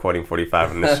 don't start quoting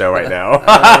 45 on the show right now.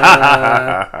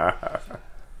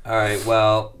 All right,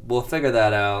 well, we'll figure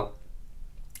that out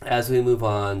as we move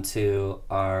on to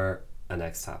our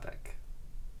next topic,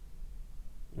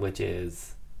 which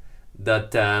is the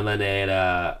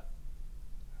Terminator.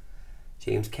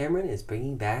 James Cameron is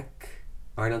bringing back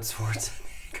Arnold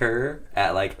Schwarzenegger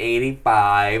at like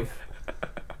 85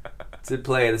 to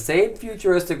play the same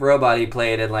futuristic robot he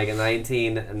played in like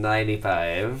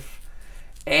 1995.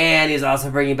 And he's also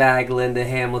bringing back Linda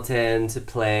Hamilton to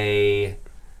play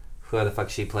who the fuck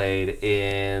she played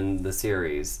in the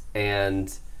series.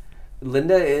 And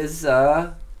Linda is in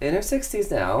her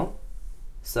 60s now,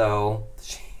 so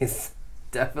she's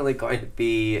definitely going to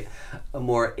be a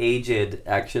more aged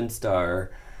action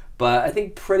star. But I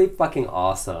think pretty fucking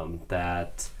awesome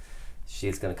that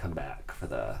she's going to come back for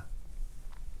the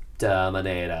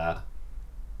Terminator.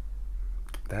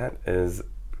 That'll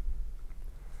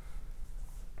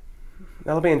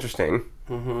be interesting.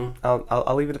 Mm-hmm.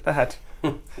 I'll leave it at that.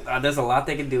 There's a lot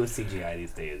they can do with CGI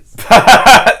these days.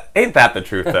 Ain't that the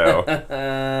truth, though?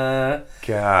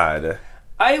 God.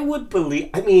 I would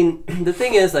believe... I mean, the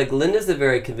thing is, like, Linda's a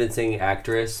very convincing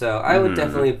actress, so I would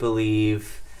definitely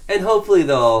believe... And hopefully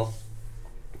they'll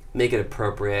make it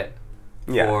appropriate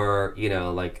for, you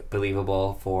know, like,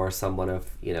 believable for someone of,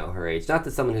 you know, her age. Not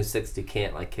that someone who's 60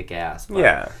 can't, like, kick ass,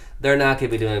 but they're not going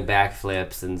to be doing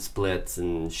backflips and splits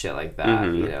and shit like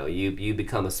that. You know, you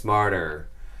become a smarter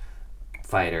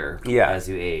fighter as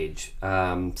you age.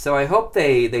 So I hope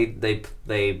they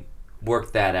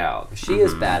work that out. She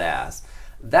is badass.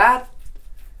 That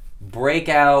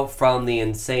breakout from the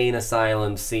insane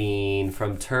asylum scene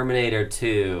from Terminator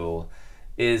 2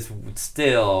 is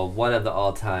still one of the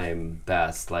all-time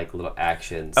best, like, little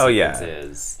action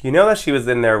sequences. You know that she was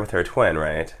in there with her twin,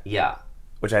 right? Yeah.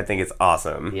 Which I think is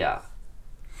awesome. Yeah.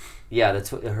 Yeah,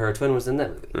 her twin was in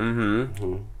that movie.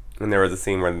 Mm-hmm. And there was a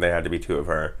scene where they had to be two of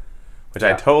her, which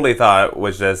I totally thought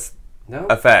was just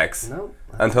effects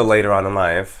until later on in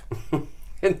life.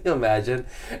 Can you imagine?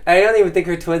 I don't even think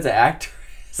her twin's an actress.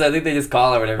 So I think they just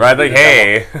call her whenever. Right, like,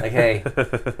 hey. Like, hey,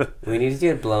 we need to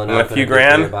get blown up. A few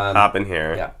grand, hop in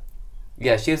here. Yeah.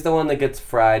 Yeah, she's the one that gets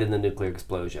fried in the nuclear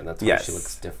explosion. That's why she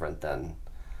looks different than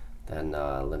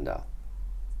Linda.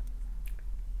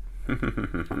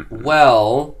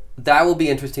 Well, that will be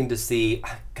interesting to see.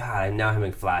 God, I'm now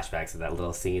having flashbacks of that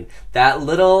little scene. That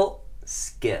little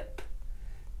skip.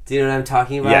 Do you know what I'm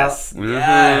talking about? Yes.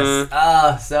 Yes.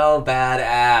 Oh, so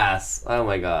badass. Oh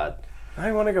my god.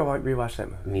 I want to go rewatch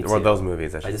that movie. Me too. Or those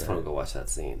movies, I just want to go watch that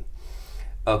scene.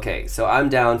 Okay, so I'm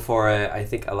down for it. I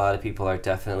think a lot of people are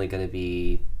definitely going to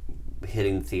be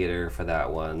hitting the theater for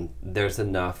that one. There's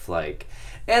enough, like...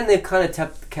 And they've kind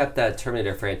of kept that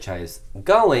Terminator franchise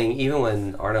going, even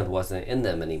when Arnold wasn't in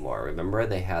them anymore. Remember?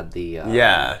 They had the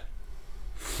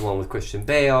one with Christian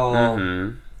Bale.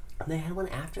 And they had one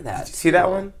after that. Did you see that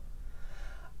one?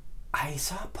 I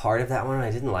saw part of that one and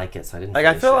I didn't like it, so I didn't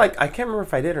I feel like I can't remember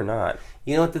if I did or not.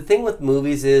 You know what, the thing with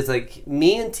movies is, like,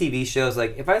 me and TV shows,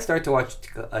 like, if I start to watch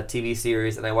a TV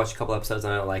series and I watch a couple episodes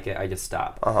and I don't like it, I just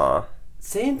stop.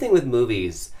 Same thing with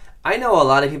movies. I know a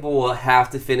lot of people will have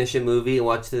to finish a movie and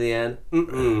watch to the end.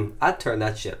 I turn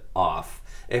that shit off.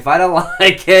 If I don't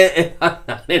like it, if I'm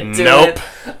not into it,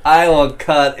 I will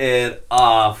cut it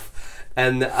off.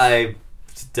 And I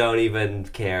don't even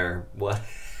care what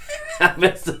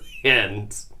happens to the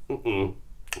end.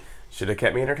 Should have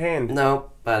kept me entertained.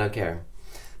 No, I don't care.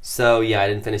 So, yeah, I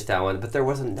didn't finish that one. But there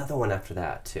was another one after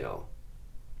that, too.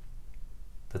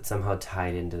 That somehow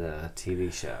tied into the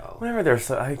TV show. Whenever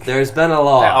there's been a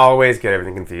lot. I always get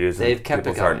everything confused. They've kept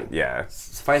it going.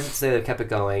 Suffice it to say, they've kept it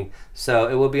going. So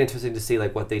it will be interesting to see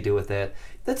like what they do with it.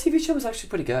 The TV show was actually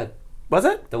pretty good. Was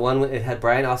it? The one it had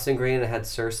Brian Austin Green and it had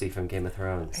Cersei from Game of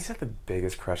Thrones. I just had the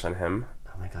biggest crush on him.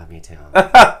 Oh my god, me too.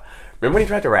 Remember when he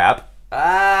tried to rap?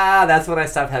 Ah, that's when I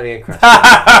stopped having a crush.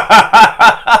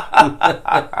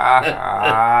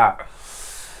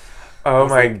 Oh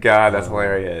my god, that's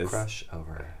hilarious. Crush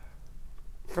over.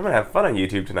 We're gonna have fun on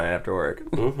YouTube tonight after work.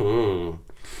 Mm-hmm.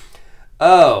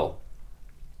 Oh.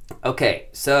 Okay,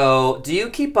 so do you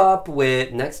keep up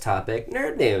with, next topic,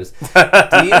 nerd news.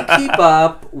 Do you keep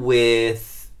up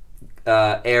with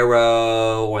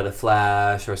Arrow or The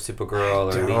Flash or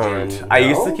Supergirl or Legion? I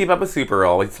used to keep up with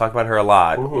Supergirl. We talk about her a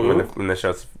lot when the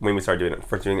show's, when we started doing it,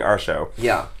 first doing our show.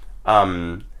 Yeah.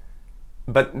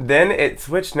 But then it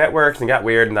switched networks and got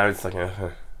weird, and I was like,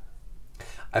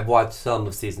 I've watched some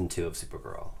of season 2 of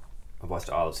Supergirl. I've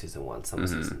watched all of season 1, some of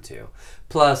season 2.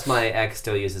 Plus, my ex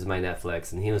still uses my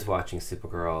Netflix, and he was watching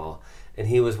Supergirl, and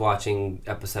he was watching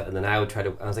episode, and then I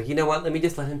was like, you know what? Let me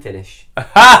just let him finish.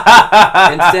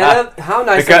 Instead of, how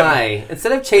nice am I?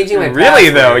 Instead of changing my password. Really,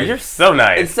 though? You're so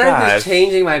nice. Instead of just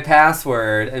changing my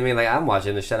password, and being like, I'm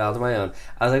watching the shit out on my own,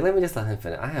 I was like, let me just let him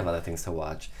finish. I have other things to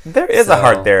watch. There is a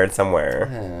heart there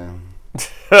somewhere.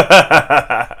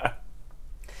 Yeah.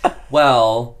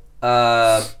 Well,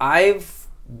 I've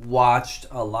watched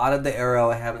a lot of the Arrow.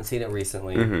 I haven't seen it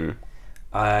recently.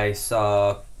 I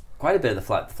saw quite a bit of the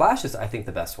Flash. The Flash is, I think,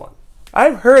 the best one.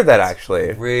 I've heard that,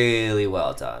 actually. Really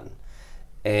well done.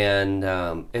 And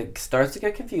it starts to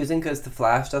get confusing because the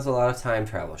Flash does a lot of time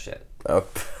travel shit. Oh,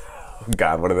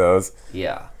 God, one of those.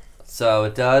 Yeah. So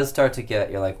it does start to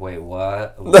get, you're like, wait,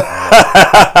 what?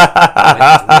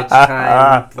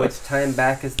 Which time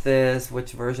back is this?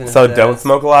 Which version is this? So don't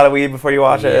smoke a lot of weed before you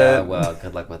watch it? Yeah, well,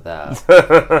 good luck with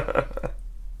that.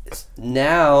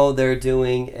 Now they're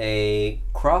doing a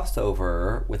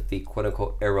crossover with the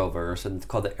quote-unquote Arrowverse, and it's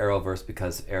called the Arrowverse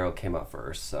because Arrow came out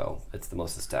first, so it's the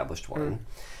most established one.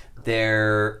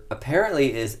 There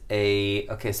apparently is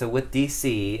so with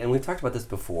DC, and we've talked about this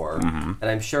before, and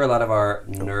I'm sure a lot of our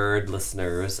nerd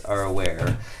listeners are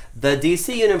aware, the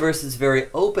DC universe is very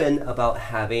open about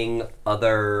having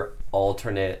other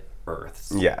alternate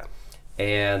Earths. Yeah.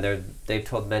 And they've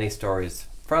told many stories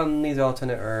from these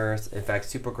alternate Earths. In fact,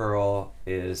 Supergirl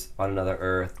is on another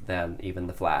Earth than even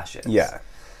the Flash is. Yeah.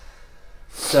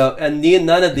 So, and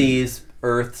none of these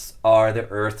Earths are the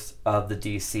Earths of the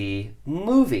DC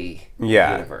movie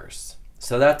universe.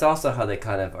 So that's also how they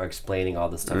kind of are explaining all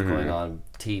the stuff going on,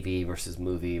 TV versus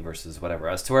movie versus whatever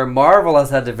else. To where Marvel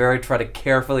has had to try to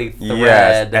carefully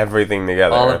thread everything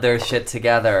together, all of their shit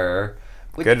together.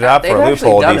 Good job for a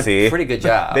loophole, DC. Pretty good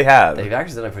job. They have. They've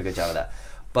actually done a pretty good job of that.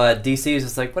 But DC is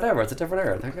just like, whatever, it's a different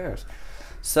Earth. Who cares?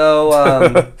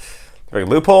 So,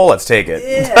 loophole, let's take it.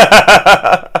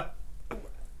 Yeah.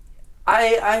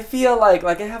 I feel like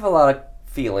I have a lot of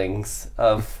feelings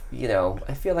of,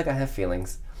 I feel like I have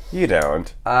feelings. You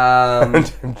don't. I'm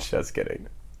just kidding.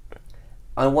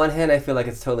 On one hand, I feel like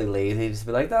it's totally lazy to just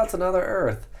be like, that's another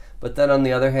Earth. But then on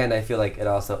the other hand, I feel like it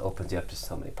also opens you up to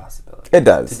so many possibilities. It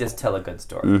does. To just tell a good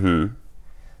story.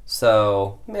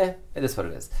 So, it is what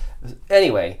it is.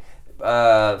 Anyway,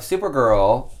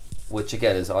 Supergirl, which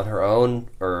again is on her own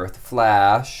Earth,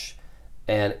 Flash,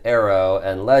 and Arrow,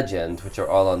 and Legends, which are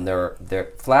all on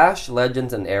their Flash,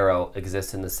 Legends, and Arrow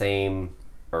exist in the same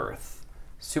Earth.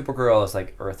 Supergirl is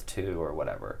like Earth 2 or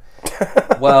whatever.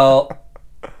 Well,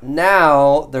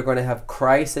 now they're going to have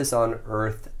Crisis on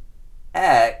Earth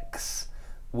X,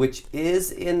 which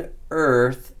is an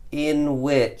Earth in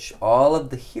which all of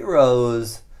the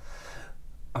heroes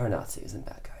are Nazis and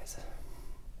bad guys.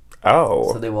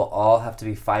 Oh. So they will all have to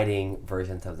be fighting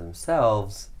versions of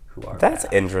themselves who are That's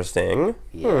bad. Interesting.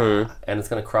 Yeah. And it's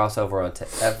going to cross over onto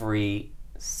every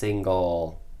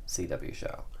single CW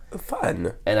show.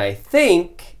 Fun. And I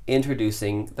think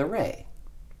introducing the Ray.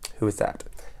 Who is that?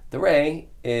 The Ray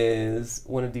is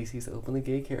one of DC's openly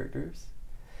gay characters.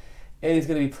 And he's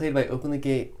going to be played by openly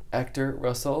gay actor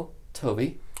Russell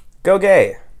Tovey. Go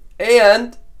gay.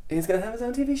 And he's going to have his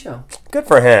own TV show. Good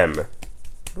for him.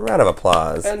 Round of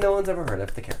applause. And no one's ever heard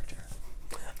of the character.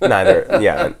 Neither.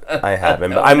 Yeah, I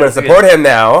haven't. But I'm going to support him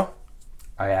now.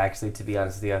 I actually, to be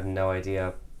honest with you, I have no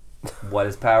idea what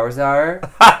his powers are.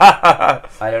 I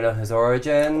don't know his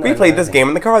origin. We played this game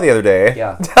in the car the other day.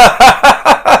 Yeah.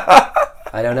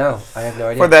 I don't know. I have no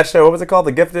idea. For that show, what was it called?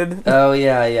 The Gifted? Oh,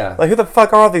 yeah. Like, who the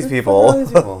fuck are these people?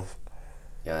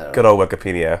 Yeah, I don't Good know. old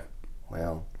Wikipedia.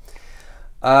 Well.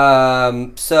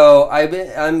 So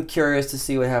I'm curious to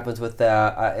see what happens with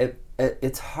that.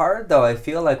 It's hard, though. I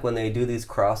feel like when they do these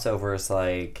crossovers,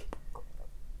 like,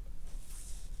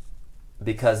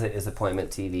 because it is appointment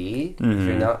TV, if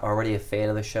you're not already a fan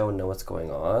of the show and know what's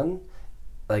going on,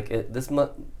 like,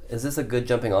 is this a good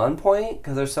jumping on point?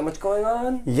 Because there's so much going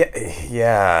on?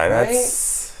 Yeah, right?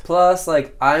 that's... Plus,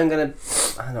 like, I don't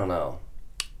know.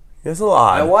 It's a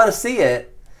lot. I want to see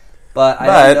it, but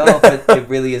I don't know if it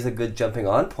really is a good jumping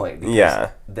on point. Because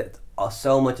that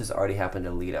so much has already happened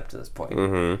to lead up to this point.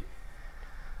 Mm-hmm.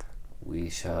 We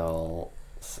shall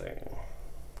see.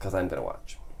 Because I'm going to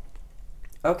watch.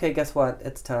 Okay, guess what?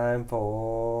 It's time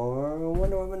for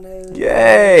Wonder Woman News.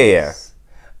 Yay!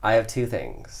 I have 2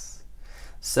 things.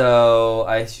 So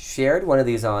I shared one of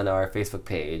these on our Facebook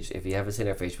page. If you haven't seen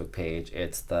our Facebook page,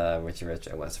 it's the Richie Rich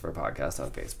and Westford podcast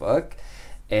on Facebook.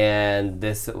 And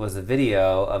this was a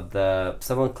video of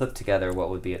someone clipped together what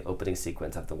would be an opening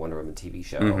sequence of the Wonder Woman TV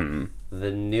show. Mm-hmm.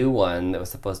 The new one that was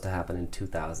supposed to happen in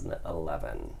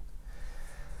 2011.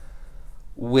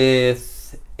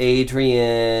 With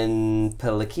Adrienne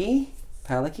Palicki?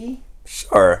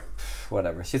 Sure.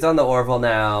 Whatever. She's on the Orville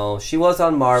now. She was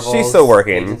on Marvel. She's still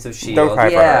working. Agents of S.H.I.E.L.D. Don't cry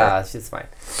for her. Yeah, she's fine.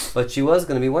 But she was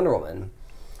going to be Wonder Woman.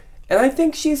 And I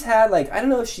think she's had, I don't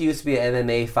know if she used to be an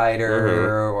MMA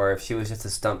fighter or if she was just a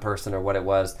stunt person or what it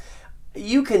was.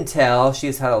 You can tell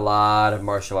she's had a lot of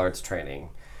martial arts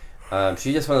training.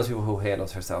 She's just one of those people who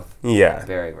handles herself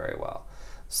very, very well.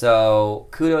 So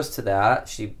kudos to that.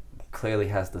 She clearly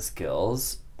has the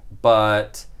skills.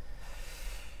 But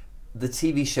the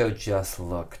TV show just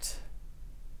looked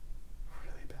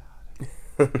really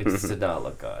bad. It just did not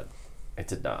look good. It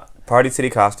did not. Party City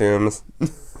costumes.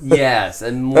 Yes,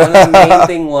 and one of the main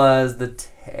thing was the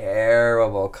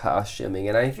terrible costuming,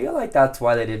 and I feel like that's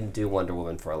why they didn't do Wonder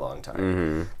Woman for a long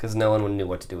time, because no one knew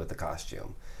what to do with the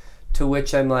costume. To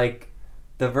which I'm like,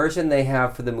 the version they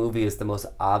have for the movie is the most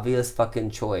obvious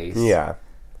fucking choice. Yeah.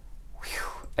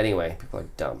 Whew. Anyway, people are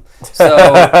dumb.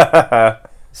 So,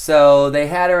 so they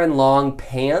had her in long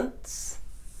pants.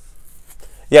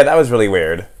 Yeah, that was really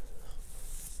weird.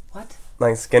 What?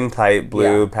 Like skin tight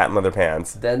blue patent leather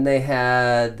pants. Then they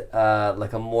had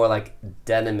a more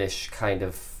denimish kind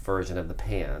of version of the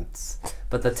pants,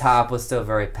 but the top was still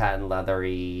very patent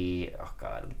leathery. Oh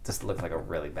god, it just looked like a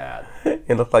really bad.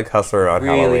 It looked like Hustler on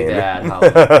really Halloween. Really bad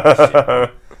Halloween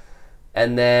costume.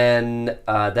 And then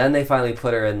they finally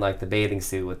put her in the bathing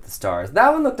suit with the stars.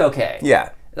 That one looked okay. Yeah,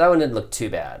 that one didn't look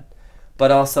too bad, but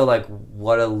also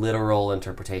what a literal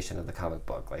interpretation of the comic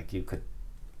book. You could,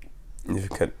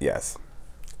 yes.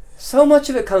 So much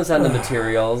of it comes down to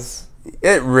materials.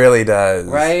 It really does.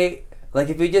 Right?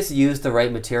 If you just use the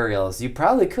right materials, you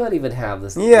probably could even have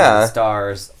the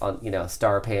stars on,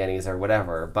 star panties or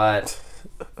whatever. But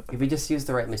if you just use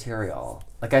the right material.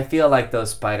 I feel like those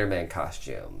Spider-Man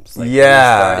costumes. When they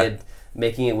started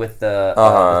making it with the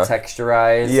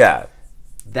texturized. Yeah.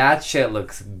 That shit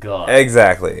looks good.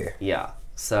 Exactly. Yeah.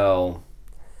 So,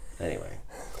 anyway.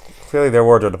 Clearly their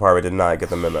wardrobe department did not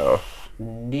get the memo.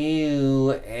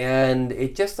 New, and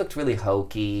it just looked really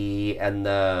hokey, and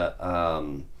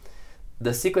the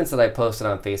sequence that I posted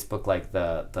on Facebook,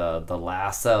 the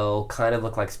lasso, kind of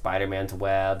looked like Spider-Man's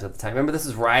webs at the time. Remember, this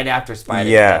is right after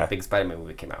that big Spider-Man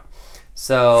movie came out.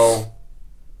 So,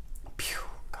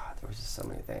 God, there was just so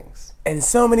many things. And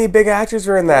so many big actors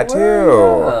were in that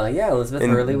too. Yeah, Elizabeth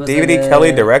Hurley was David in E. it.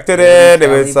 Kelly directed it. It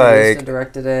was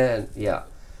directed it. And,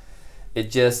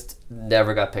 it just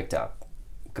never got picked up.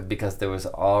 Because there was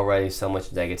already so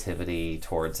much negativity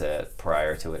towards it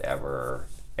prior to it ever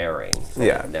airing.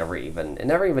 It never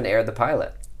even aired the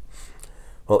pilot.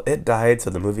 Well, it died so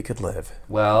the movie could live.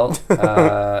 Well,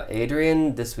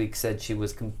 Adrienne this week said she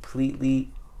was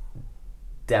completely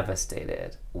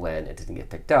devastated when it didn't get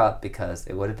picked up because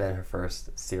it would have been her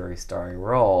first series starring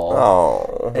role.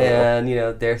 Oh. And,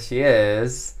 there she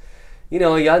is.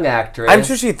 A young actress. I'm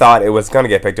sure she thought it was going to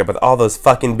get picked up with all those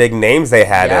fucking big names they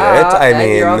had in it. I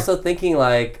mean, you're also thinking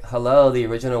hello, the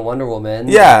original Wonder Woman.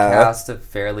 Yeah. Cast a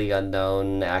fairly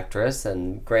unknown actress,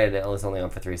 and granted, it was only on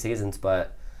for 3 seasons,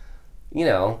 but,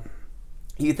 you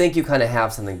think you kind of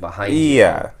have something behind you.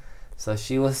 Yeah. So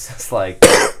she was just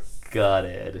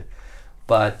gutted.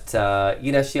 But,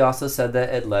 she also said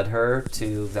that it led her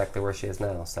to exactly where she is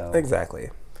now. So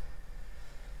exactly.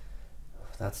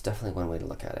 That's definitely one way to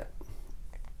look at it.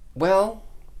 Well,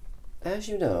 as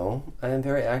you know, I am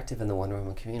very active in the Wonder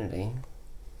Woman community.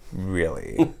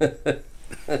 Really?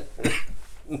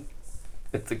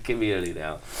 It's a community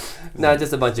now. Not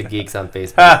just a bunch of geeks on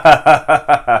Facebook.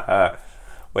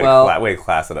 Way to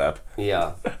class it up.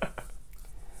 Yeah.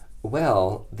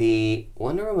 Well, the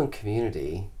Wonder Woman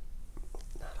community,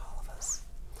 not all of us,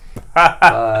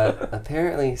 but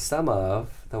apparently some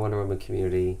of the Wonder Woman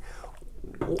community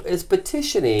is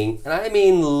petitioning, and I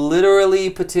mean literally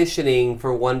petitioning,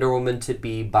 for Wonder Woman to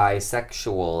be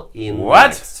bisexual in the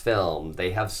next film.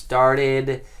 They have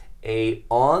started a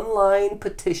online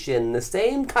petition, the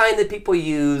same kind that people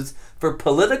use for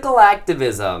political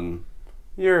activism.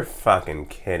 You're fucking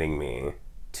kidding me.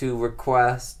 to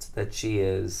request that she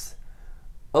is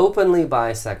openly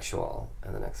bisexual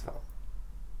in the next film.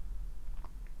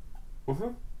 Mm-hmm.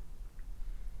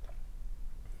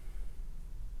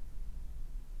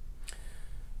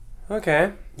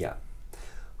 Okay. Yeah.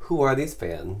 Who are these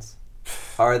fans?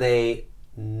 Are they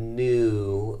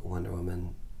new Wonder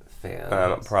Woman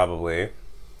fans? Probably.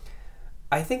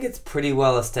 I think it's pretty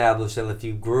well established that if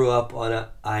you grew up on an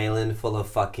island full of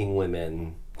fucking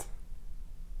women,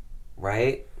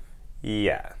 right?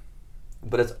 Yeah.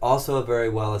 But it's also a very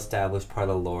well established part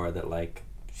of the lore that, like,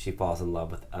 she falls in love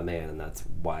with a man and that's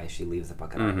why she leaves the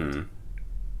fucking island.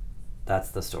 That's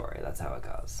the story. That's how it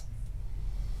goes.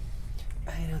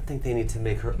 I don't think they need to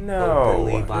make her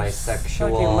openly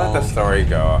bisexual. Let the story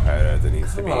go ahead as it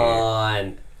needs to be. Come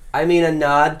on. I mean, a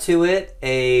nod to it,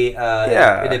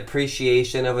 an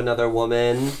appreciation of another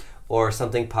woman, or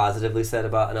something positively said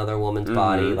about another woman's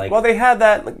body. Like, well, they had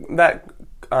that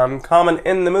comment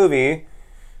in the movie,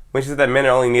 which is that men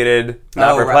are only needed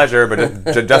not for pleasure, but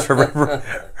just for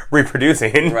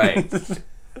reproducing. Right.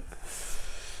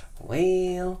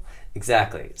 Well,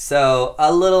 exactly. So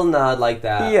a little nod like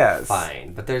that,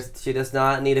 fine. But she does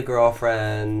not need a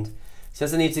girlfriend. She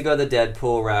doesn't need to go the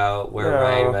Deadpool route where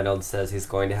Ryan Reynolds says he's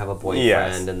going to have a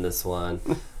boyfriend in this one.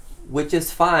 Which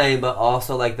is fine, but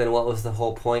also, like, then what was the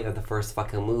whole point of the first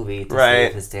fucking movie to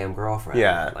save his damn girlfriend?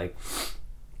 Yeah. Like,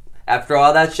 after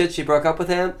all that shit, she broke up with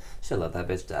him? She'll let that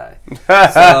bitch die.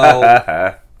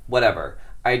 So, whatever.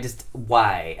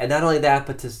 Why? And not only that,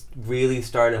 but to really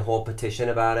start a whole petition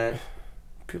about it.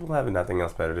 People have nothing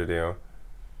else better to do.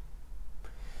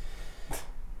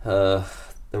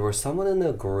 There was someone in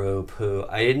the group who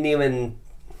I didn't even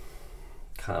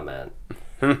comment.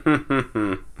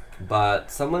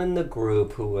 But someone in the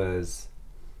group who was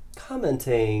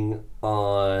commenting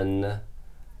on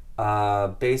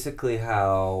basically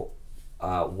how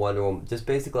Wonder Woman, just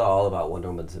basically all about Wonder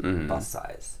Woman's bust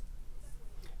size.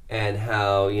 And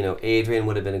how, Adrian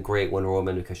would have been a great Wonder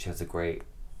Woman because she has a great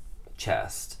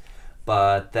chest.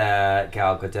 But that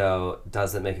Gal Gadot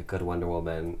doesn't make a good Wonder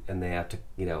Woman, and they have to,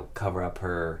 cover up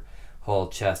her whole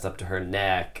chest up to her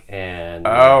neck, and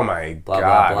oh my blah,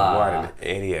 god, blah, blah. what an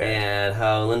idiot! And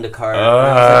how Linda Carter,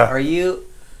 are you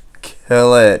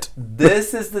kill it?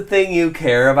 This is the thing you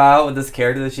care about with this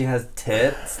character, that she has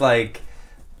tits, like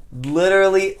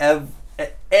literally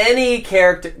any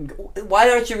character. Why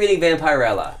aren't you reading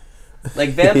Vampirella?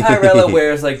 Like, Vampirella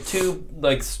wears, like, two,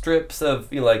 like, strips of,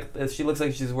 she looks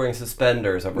like she's wearing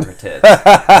suspenders over her tits.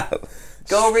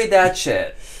 Go read that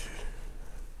shit.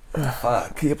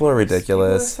 Fuck. People are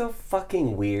ridiculous. People are so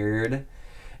fucking weird.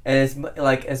 And as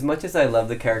much as I love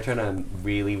the character, and I'm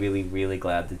really, really, really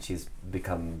glad that she's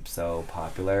become so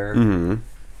popular,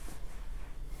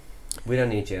 we don't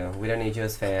need you. We don't need you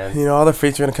as fans. All the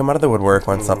freaks are going to come out of the woodwork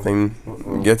when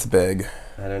something gets big.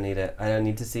 I don't need it. I don't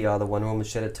need to see all the Wonder Woman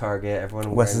shit at Target.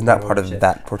 Everyone. Wes is not part of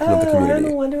that portion of the community.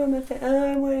 I'm a Wonder Woman fan.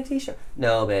 I'm wearing a t-shirt.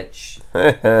 No, bitch.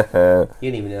 You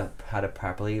don't even know how to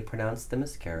properly pronounce the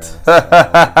mascara.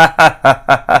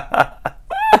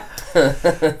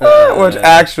 Which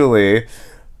actually,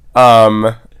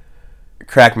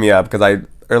 cracked me up because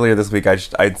earlier this week I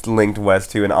linked Wes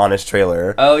to an Honest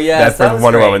trailer. Oh yeah, that's for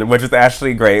Wonder Woman, which is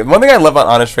actually great. One thing I love about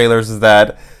Honest trailers is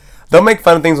that they'll make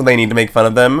fun of things when they need to make fun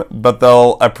of them, but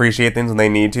they'll appreciate things when they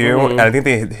need to. And I think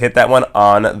they hit that one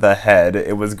on the head.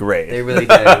 It was great. They really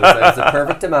did. It was the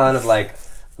perfect amount of, like,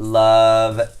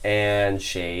 love and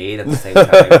shade at the same time.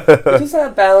 Which is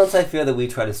that balance I feel that we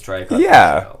try to strike on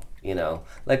the show.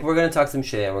 Like, we're going to talk some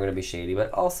shit and we're going to be shady,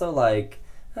 but also, like,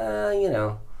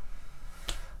 Yeah,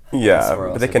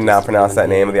 but they cannot pronounce that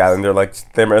name of the island. They're like,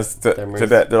 they're all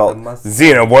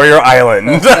Xena Warrior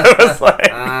Island. I was like...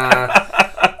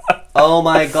 Oh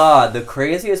my god, the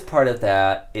craziest part of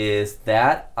that is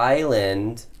that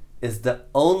island is the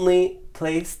only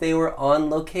place they were on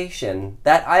location.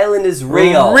 That island is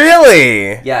real.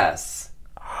 Really? Yes.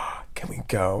 Can we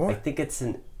go? I think it's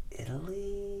in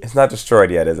Italy. It's not destroyed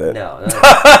yet, is it? No.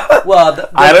 Well, the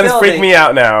islands freak me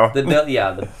out now. I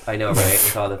know, right?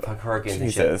 With all the hurricanes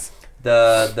and shit.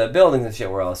 The buildings and shit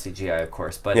were all CGI, of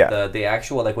course, but the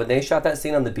actual, like, when they shot that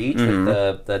scene on the beach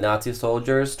with the Nazi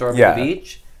soldiers storming the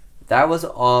beach, that was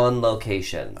on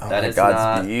location. Oh my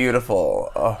God, it's beautiful.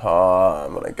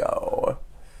 I'm gonna go.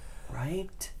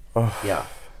 Right? Yeah.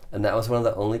 And that was one of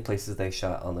the only places they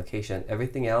shot on location.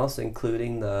 Everything else,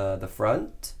 including the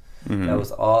front, that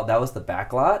was the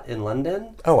back lot in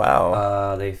London. Oh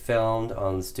wow. They filmed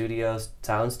on the studio's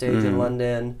soundstage in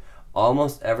London.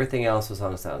 Almost everything else was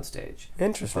on a soundstage.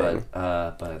 Interesting.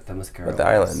 But Themyscira But the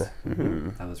island.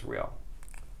 That was real.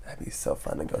 That'd be so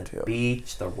fun to go to.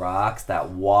 Beach, the rocks,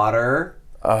 that water.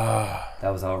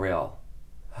 That was all real.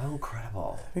 How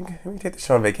incredible. We can take the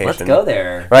show on vacation. Let's go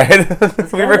there. Right?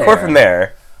 We record from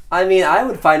there. I mean, I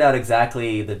would find out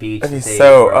exactly the beach. That'd be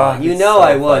so... I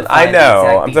would. I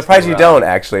know. I'm surprised you don't,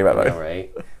 actually. I know,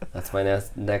 right? That's my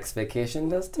next vacation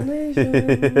destination.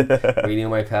 Reading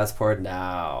my passport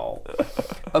now.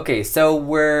 Okay, so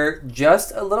we're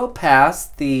just a little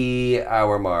past the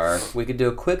hour mark. We could do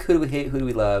a quick who do we hate, who do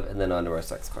we love, and then on to our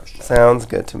sex question. Sounds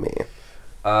good to me.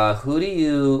 Who do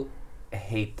you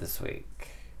hate this week?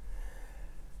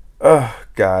 Oh,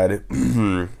 God.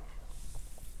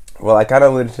 Well, I kind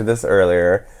of alluded to this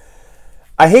earlier.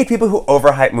 I hate people who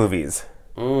overhype movies.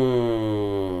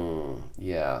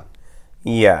 Yeah.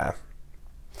 Yeah.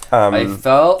 I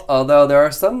felt, although there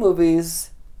are some movies,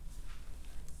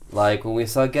 like when we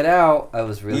saw Get Out, I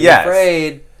was really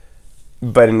afraid.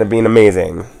 But ended up being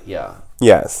amazing. Yeah.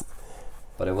 Yes.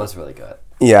 But it was really good.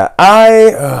 Yeah,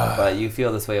 But you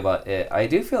feel this way about It. I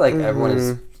do feel like everyone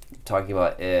is talking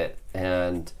about It,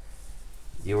 and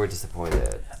you were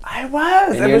disappointed. I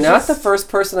was. And you're not the first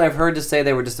person I've heard to say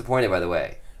they were disappointed, by the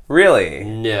way. Really?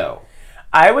 No.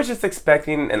 I was just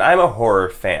expecting, and I'm a horror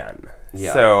fan.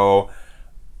 Yeah. So,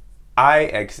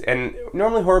 and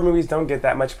normally horror movies don't get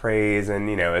that much praise, and,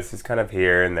 it's just kind of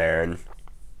here and there, and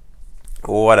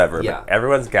whatever. Yeah. But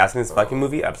everyone's gassing this fucking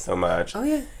movie up so much. Oh,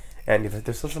 yeah. And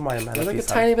there's still some wine. There's like a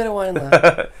tiny bit of wine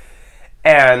left.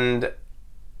 And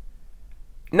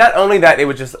not only that it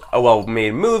was just a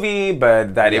well-made movie,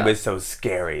 but that it was so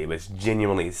scary. It was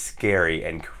genuinely scary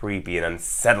and creepy and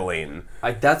unsettling.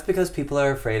 That's because people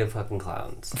are afraid of fucking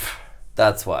clowns.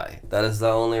 That's why. That is the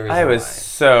only reason I was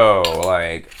so,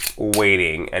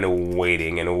 waiting and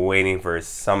waiting and waiting for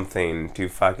something to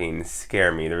fucking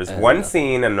scare me. There was one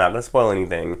scene, I'm not going to spoil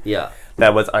anything,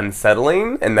 that was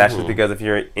unsettling, and that's just because if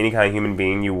you're any kind of human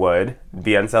being, you would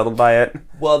be unsettled by it.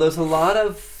 Well, there's a lot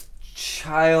of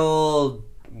child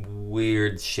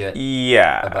weird shit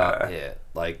about it.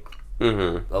 Like,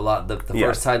 a lot, the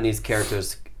first time these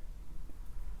characters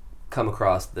come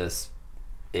across this,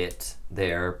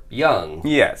 they're young.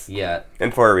 Yes. Yet.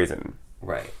 And for a reason.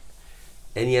 Right.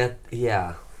 And yet,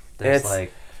 there's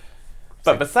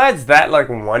But besides that,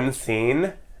 one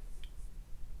scene,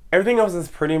 everything else is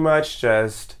pretty much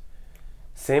just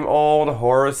same old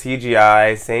horror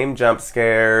CGI, same jump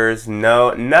scares,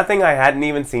 nothing I hadn't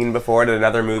even seen before in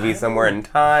another movie somewhere in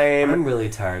time. I'm really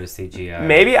tired of CGI.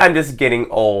 Maybe I'm just getting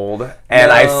old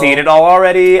and I've seen it all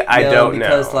already. I don't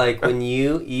know.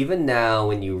 Because even now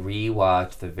when you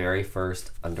rewatch the very first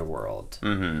Underworld,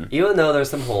 even though there's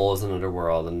some holes in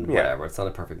Underworld and whatever, it's not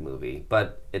a perfect movie,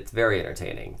 but it's very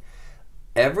entertaining.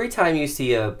 Every time you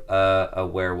see a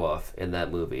werewolf in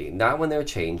that movie, not when they're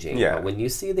changing, but when you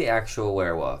see the actual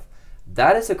werewolf,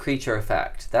 that is a creature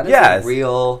effect. That is a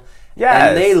real... Yes.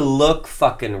 And they look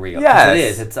fucking real. Yes. It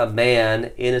is. It's a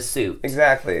man in a suit.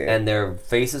 Exactly. And their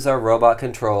faces are robot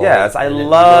controlled. Yes, I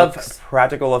love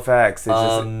practical effects.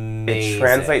 It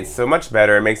translates so much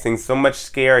better. It makes things so much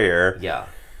scarier. Yeah.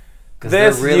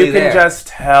 This, really you can just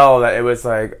tell that it was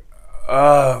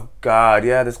oh, God,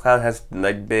 this clown has,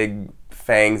 big...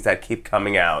 fangs that keep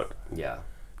coming out. Yeah.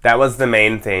 That was the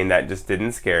main thing that just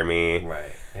didn't scare me.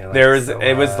 Right.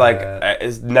 It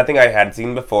was nothing I had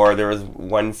seen before. There was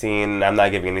one scene, I'm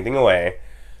not giving anything away,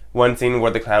 one scene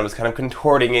where the clown was kind of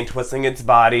contorting and twisting its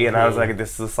body, and I was like,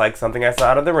 this is like something I saw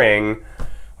out of The Ring.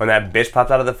 When that bitch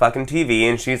pops out of the fucking TV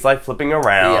and she's flipping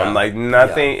around,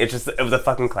 nothing. It was a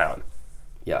fucking clown.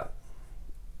 Yeah.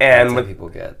 And that's how people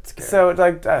get scared.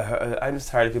 So, I'm just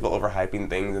tired of people overhyping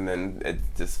things, and then it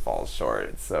just falls short.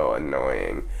 It's so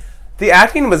annoying. The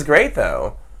acting was great,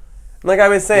 though. Like I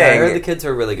was saying... Yeah, I heard the kids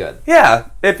were really good. Yeah.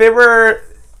 If it were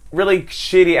really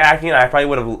shitty acting, I probably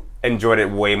would have enjoyed it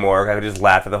way more. I could just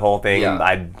laugh at the whole thing. Yeah.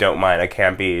 I don't mind a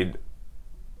campy,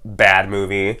 bad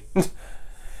movie. But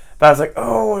I was like,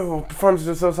 performances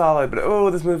are so solid,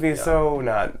 but this movie is so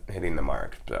not hitting the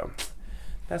mark. So,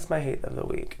 that's my hate of the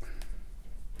week.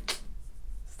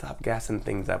 Stop gassing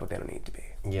things up if they don't need to be.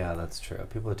 Yeah, that's true.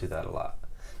 People do that a lot.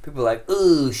 People are like,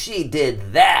 ooh, she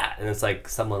did that. And it's like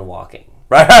someone walking.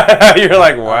 Right? You're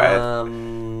like, what?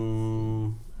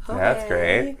 That's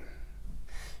great.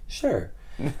 Sure.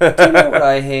 Do you know what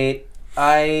I hate?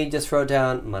 I just wrote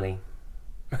down money.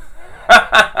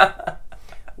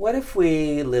 What if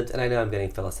we lived, and I know I'm getting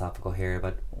philosophical here,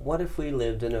 but what if we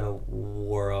lived in a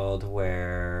world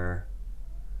where...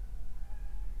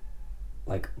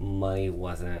 money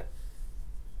wasn't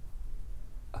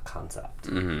a concept.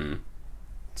 Mm-hmm.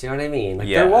 Do you know what I mean?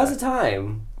 There was a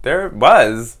time. There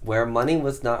was. Where money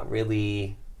was not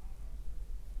really...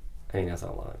 I mean, that's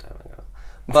not a long time ago.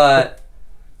 But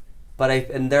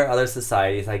and there are other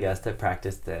societies, I guess, that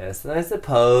practice this. And I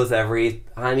suppose I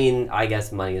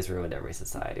guess money has ruined every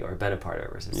society or been a part of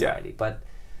every society. Yeah. But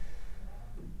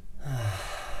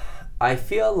I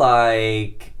feel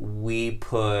like we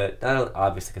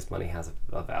obviously because money has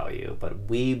a value, but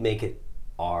we make it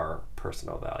our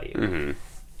personal value. Mm-hmm.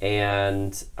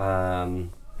 And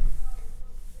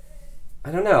I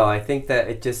don't know. I think that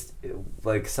it just,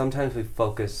 like, sometimes we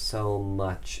focus so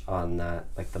much on that,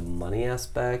 like, the money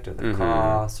aspect or the mm-hmm.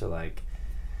 cost or, like,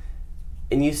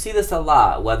 and you see this a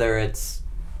lot, whether it's,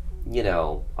 I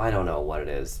don't know what it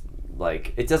is.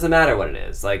 Like, it doesn't matter what it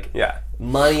is. Like,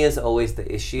 money is always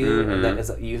the issue, mm-hmm. and that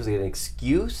is usually an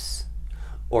excuse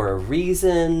or a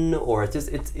reason, or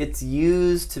it's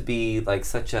used to be, like,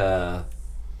 such a,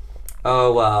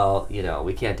 oh, well,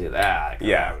 we can't do that.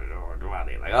 Yeah.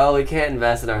 Like, oh, we can't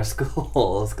invest in our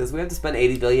schools because we have to spend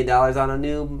 $80 billion on a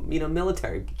new,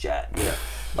 military jet.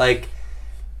 Like,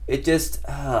 it just,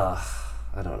 I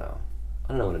don't know. I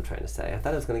don't know what I'm trying to say. I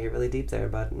thought it was going to get really deep there,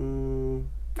 but.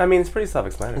 I mean, it's pretty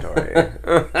self-explanatory.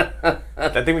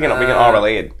 I think we can all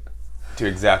relate to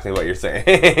exactly what you're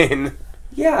saying.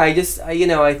 Yeah, I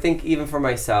think even for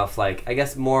myself, like, I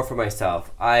guess more for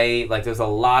myself, there's a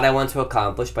lot I want to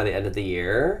accomplish by the end of the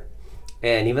year.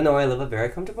 And even though I live a very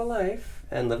comfortable life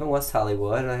and live in West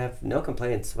Hollywood and I have no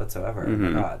complaints whatsoever, mm-hmm.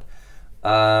 Oh my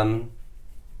God,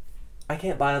 I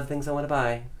can't buy the things I want to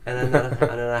buy, and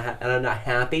I'm not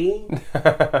happy,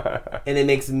 and it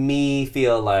makes me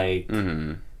feel like,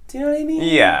 mm-hmm. Do you know what I mean?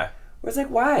 Yeah. Where it's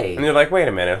like, why? And you're like, wait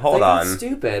a minute, hold on. That's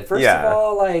stupid. First of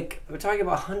all, like, we're talking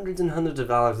about hundreds and hundreds of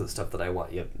dollars of stuff that I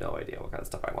want. You have no idea what kind of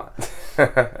stuff I want.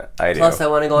 I do. Plus, I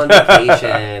want to go on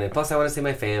vacation, and plus, I want to see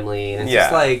my family, and it's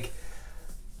just like.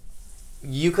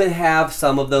 You could have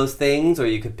some of those things, or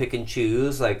you could pick and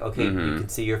choose. Like, okay, mm-hmm. you can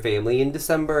see your family in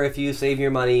December if you save your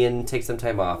money and take some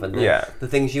time off. And the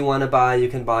things you want to buy, you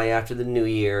can buy after the new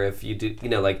year if you do,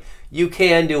 like, you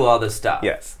can do all this stuff.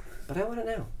 Yes. But I want it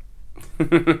now.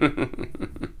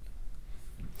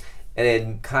 And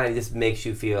it kind of just makes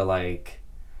you feel like,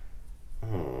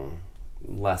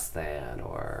 less than,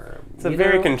 or... It's a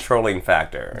very controlling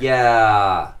factor.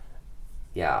 Yeah.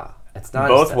 Yeah. It's not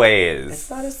both ways. It's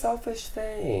not a selfish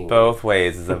thing. Both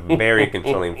ways is a very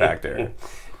controlling factor.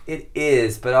 It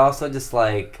is, but also just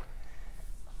like,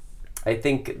 I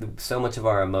think so much of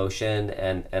our emotion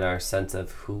and our sense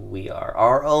of who we are,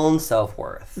 our own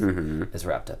self-worth, mm-hmm. is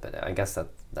wrapped up in it. I guess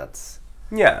that's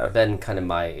been kind of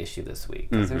my issue this week.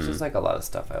 Because mm-hmm. there's just like a lot of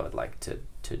stuff I would like to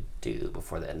do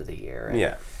before the end of the year.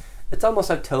 And it's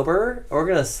almost October. We're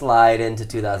going to slide into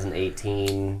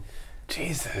 2018.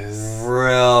 Jesus.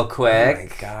 Real quick. Oh my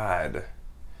God.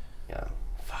 Yeah.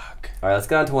 Fuck. All right, let's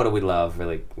get on to what do we love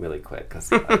really, really quick,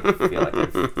 because I feel like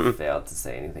I've failed to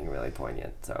say anything really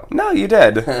poignant. So. No, you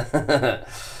did.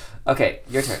 Okay,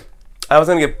 your turn. I was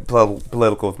going to get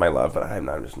political with my love, but I'm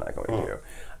just not going to.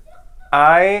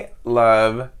 I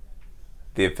love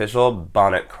the official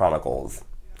Bonnet Chronicles.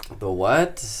 The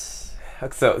what?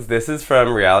 So this is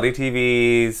from reality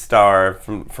TV star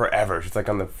from forever. She's like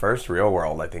on the first Real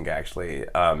World, I think, actually.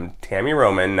 Tammy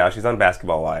Roman. Now she's on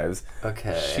Basketball Wives.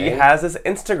 Okay. She has this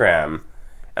Instagram.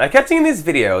 And I kept seeing these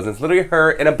videos, and it's literally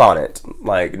her in a bonnet.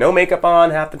 Like, no makeup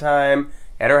on half the time,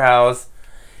 at her house.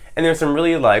 And there's some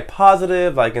really, like,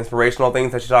 positive, like, inspirational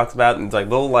things that she talks about. And it's like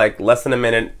little, like, less than a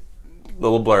minute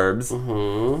little blurbs.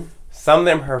 Mm-hmm. Some of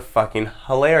them are fucking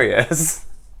hilarious.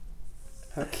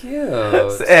 How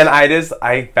cute. And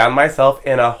I found myself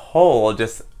in a hole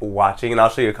just watching, and I'll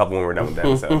show you a couple when we're done with the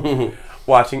episode.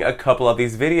 Watching a couple of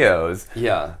these videos.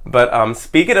 Yeah. But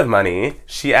speaking of money,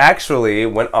 she actually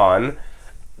went on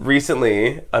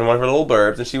recently on one of her little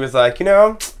blurbs, and she was like,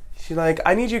 she's like,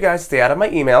 I need you guys to stay out of my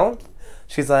email.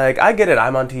 She's like, I get it,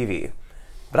 I'm on TV.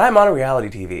 But I'm on reality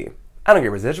TV. I don't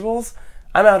get residuals.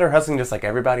 I'm out here hustling just like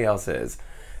everybody else is.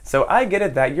 So I get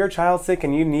it that your child's sick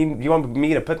and you want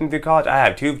me to put them through college. I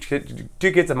have two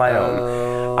kids of my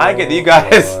own. I get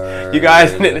that you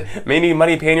guys may need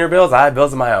money paying your bills. I have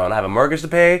bills of my own. I have a mortgage to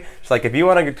pay. It's like, if you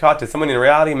want to talk to someone in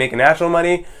reality making national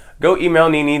money, go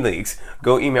email Nene Leakes.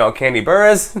 Go email Candy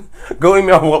Burris. Go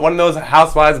email one of those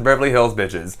Housewives of Beverly Hills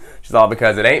bitches. She's all,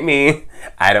 because it ain't me.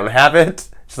 I don't have it.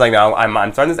 She's like, no, I'm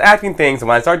starting this acting thing, so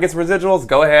when I start getting some residuals,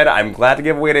 go ahead. I'm glad to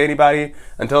give away to anybody.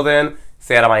 Until then,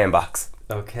 stay out of my inbox.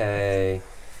 Okay.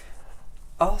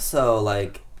 Also,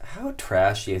 like, how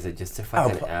trashy is it just to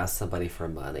fucking ask somebody for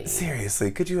money? Seriously,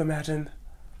 could you imagine?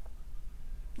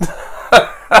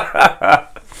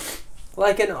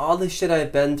 Like, in all the shit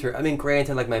I've been through, I mean,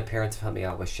 granted, like, my parents have helped me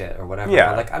out with shit or whatever, yeah,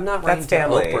 but, like, I'm not writing to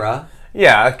Oprah.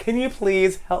 Yeah, can you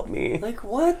please help me? Like,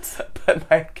 what? Put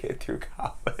my kid through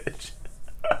college.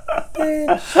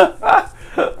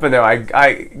 But no,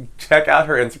 I check out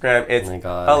her Instagram. It's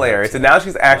hilarious. And now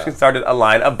she's actually started a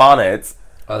line of bonnets.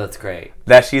 Oh, that's great.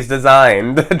 That she's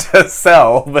designed to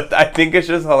sell. But I think it's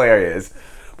just hilarious.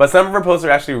 But some of her posts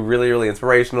are actually really, really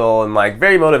inspirational and like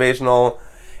very motivational.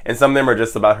 And some of them are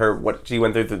just about her, what she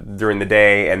went through during the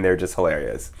day, and they're just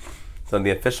hilarious. So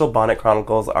the official Bonnet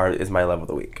Chronicles is my love of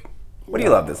the week. What do you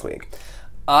love this week?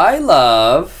 I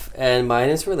love, and mine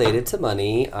is related to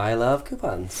money, I love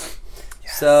coupons.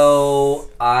 Yes.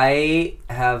 So I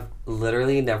have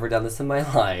literally never done this in my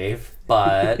life,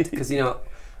 but, because,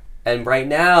 and right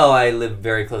now I live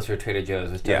very close to a Trader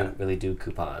Joe's, which doesn't really do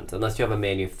coupons, unless you have a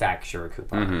manufacturer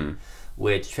coupon,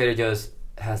 which Trader Joe's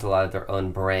has a lot of their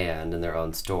own brand and their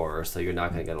own store, so you're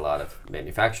not going to get a lot of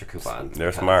manufacturer coupons.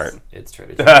 They're smart. It's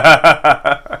Trader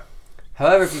Joe's.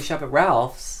 However, if you shop at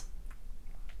Ralph's,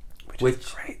 which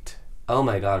is great. Oh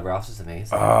my God, Ralph's is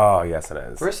amazing. Oh, yes it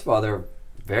is. First of all, they're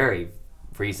very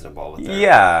reasonable with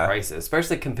their prices,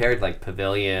 especially compared to like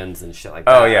Pavilions and shit like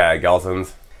that. Oh yeah,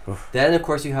 Gelson's. Then, of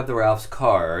course, you have the Ralph's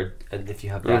card, and if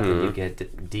you have that, then you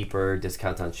get deeper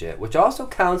discounts on shit, which also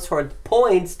counts towards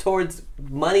points towards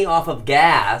money off of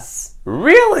gas.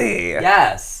 Really?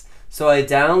 Yes. So I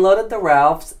downloaded the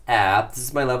Ralph's app. This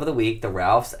is my love of the week, the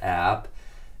Ralph's app,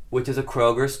 which is a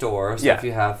Kroger store. So if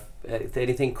you have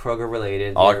anything Kroger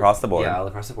related. All across the board. Yeah, all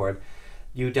across the board.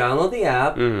 You download the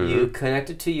app, you connect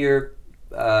it to your,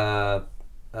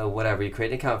 whatever, you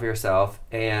create an account for yourself,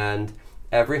 and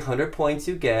every 100 points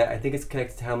you get, I think it's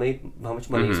connected to how much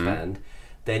money you spend.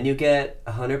 Then you get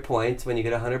 100 points. When you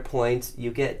get 100 points,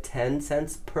 you get 10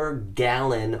 cents per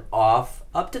gallon off,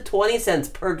 up to 20 cents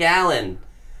per gallon.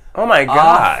 Oh my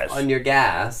gosh. On your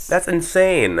gas. That's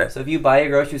insane. So if you buy your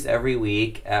groceries every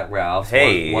week at Ralph's,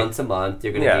 once a month,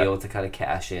 you're going to be able to kind of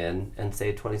cash in and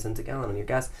save 20 cents a gallon on your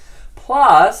gas.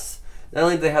 Plus, not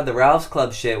only do they have the Ralph's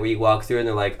Club shit where you walk through and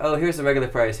they're like, oh, here's the regular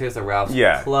price, here's the Ralph's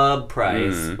Club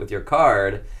price with your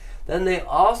card, then they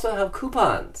also have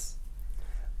coupons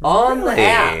on the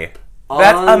app.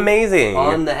 That's amazing.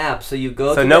 On the app. So you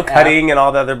go So no cutting and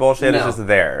all the other bullshit, it's just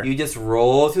there. You just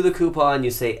roll through the coupon,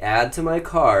 you say add to my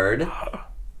card.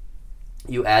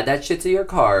 You add that shit to your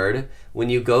card. When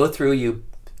you go through, you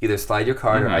either slide your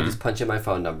card or I just punch in my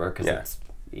phone number because it's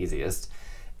easiest.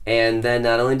 And then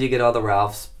not only do you get all the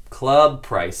Ralph's Club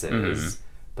prices,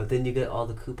 but then you get all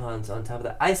the coupons on top of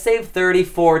that. I saved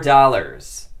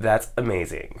 $34. That's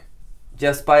amazing.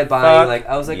 Just by buying,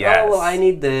 I was like, oh, well, I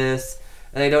need this.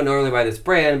 And I don't normally buy this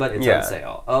brand, but it's on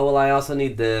sale. Oh, well, I also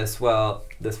need this. Well,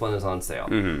 this one is on sale.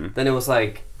 Then it was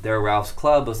like, their Ralph's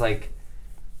Club was like,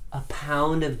 a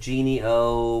pound of Genie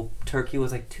O turkey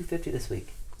was like $2.50 this week.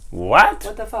 What?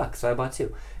 What the fuck? So I bought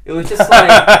 2. It was just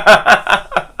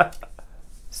like...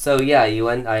 So yeah,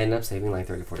 I ended up saving like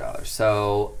 $34.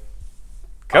 So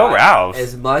go Ralph's.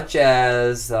 As much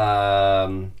as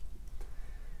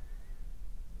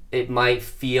it might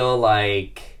feel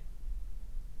like,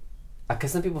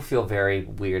 because some people feel very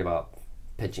weird about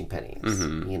pinching pennies,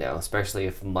 especially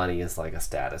if money is like a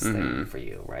status thing for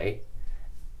you, right?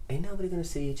 Ain't nobody gonna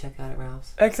see you check out at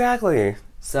Ralph's. Exactly.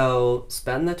 So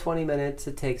spend the 20 minutes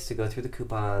it takes to go through the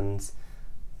coupons.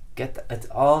 It's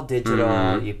all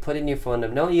digital. You put in your phone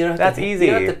number. No, you don't have That's to. easy.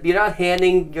 You're not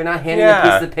handing a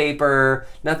piece of paper.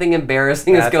 Nothing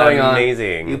embarrassing is going on. That's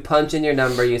amazing. You punch in your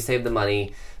number. You save the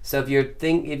money. So if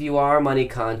you are money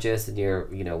conscious and you're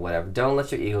whatever, don't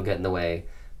let your ego get in the way.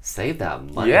 Save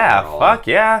that money. Yeah, girl. fuck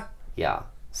yeah. Yeah.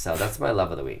 So that's my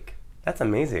love of the week. That's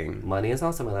amazing. Money is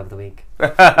also my love of the week. I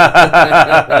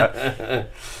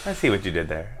see what you did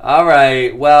there. All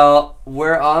right. Well,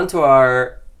 we're on to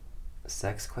our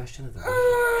sex question of the week.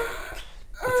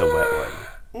 It's a wet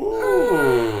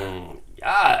one.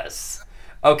 Yes.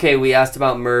 Okay, we asked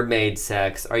about mermaid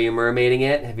sex. Are you mermaiding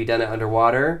it? Have you done it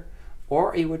underwater?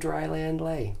 Or are you a dry land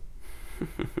lay?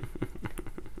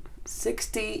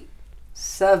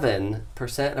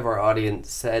 67% of our audience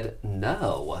said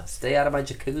no. Stay out of my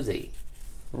jacuzzi.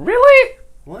 Really?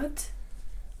 What?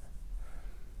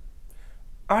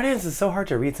 Audience is so hard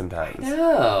to read sometimes.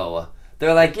 No.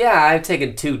 They're like, yeah, I've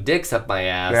taken 2 dicks up my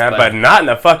ass. Yeah, but not in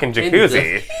a fucking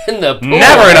jacuzzi. In the pool.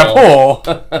 Never in a pool.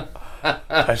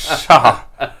 Pshaw.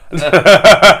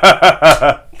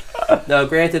 No,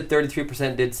 granted,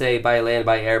 33% did say by land,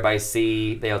 by air, by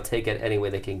sea. They'll take it any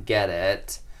way they can get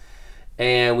it.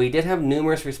 And we did have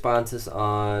numerous responses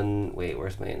on... Wait,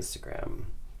 where's my Instagram?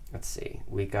 Let's see.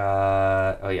 We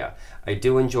got... Oh, yeah. I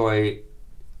do enjoy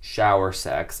shower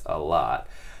sex a lot.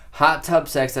 Hot tub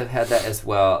sex, I've had that as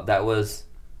well. That was... ...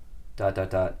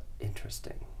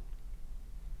 Interesting.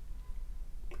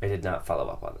 I did not follow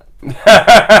up on that.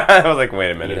 I was like,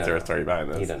 wait a minute. Is there a story behind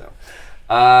this? You don't know.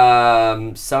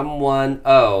 Someone.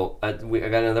 Oh, I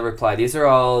got another reply. These are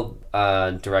all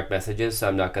direct messages, so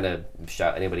I'm not gonna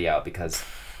shout anybody out because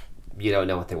you don't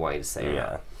know what they want you to say.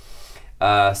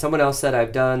 Yeah. Someone else said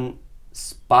I've done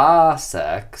spa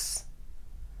sex,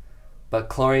 but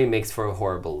chlorine makes for a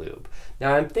horrible lube.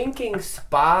 Now I'm thinking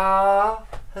spa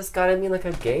has got to mean like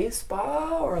a gay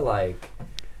spa or like,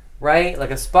 right?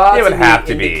 Like a spa. It would have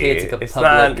to be. Like a it's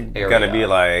public not area. Gonna be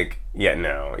like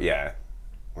yeah.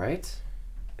 Right.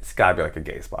 It's gotta be like a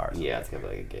gay spa. Yeah, it's gonna be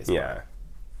like a gay spa. Yeah.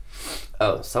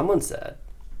 Oh, someone said,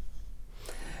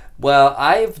 well,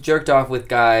 I've jerked off with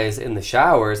guys in the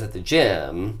showers at the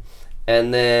gym,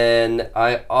 and then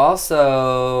I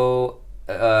also,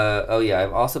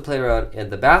 I've also played around in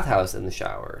the bathhouse in the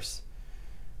showers.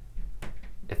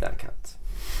 If that counts.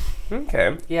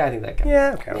 Okay. Yeah, I think that counts.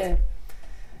 Yeah, it counts. Yeah.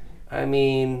 I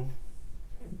mean,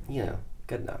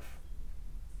 good enough.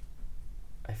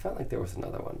 I felt like there was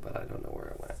another one, but I don't know where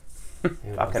it went.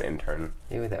 Fucking intern.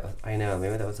 Maybe that was. I know.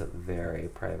 Maybe that was a very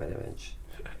private image.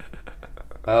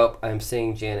 Oh, I'm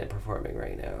seeing Janet performing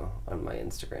right now on my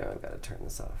Instagram. I've got to turn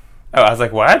this off. Oh, I was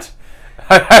like, what?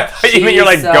 You mean you're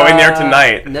like going there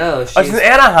tonight? No, she's in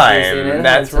Anaheim. She's in Anaheim.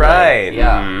 That's tonight. right.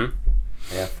 Yeah. Mm-hmm.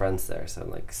 I have friends there, so I'm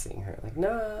like seeing her. Like,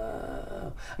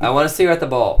 no, I want to see her at the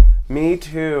bowl. Me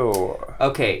too.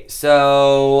 Okay,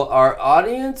 so our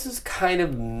audience is kind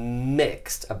of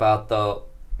mixed about the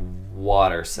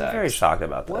water sex. I'm very shocked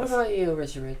about this. What about you,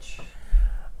 Richie Rich?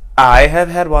 I have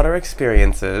had water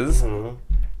experiences. Mm-hmm.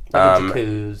 Like a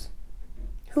jacuzzi.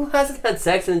 Who hasn't had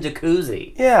sex in a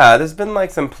jacuzzi? Yeah, there's been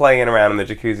like some playing around in the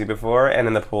jacuzzi before and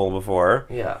in the pool before.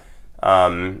 Yeah.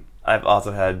 I've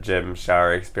also had gym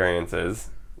shower experiences.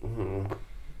 Mm-hmm.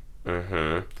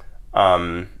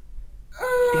 Mm-hmm.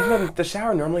 Even though the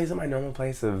shower normally isn't my normal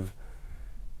place of...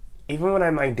 Even when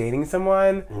I'm like dating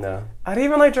someone, no, I don't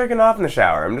even like jerking off in the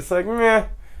shower. I'm just like, meh.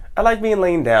 I like being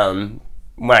laying down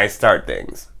when I start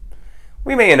things.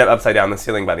 We may end up upside down the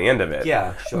ceiling by the end of it.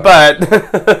 Yeah, sure. But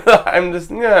I'm just,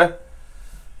 yeah.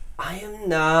 I am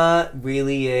not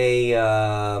really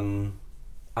I'm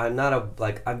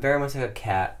very much like a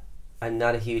cat. I'm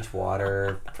not a huge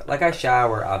water... Like, I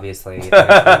shower, obviously. I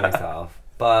clean myself.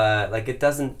 But, like, it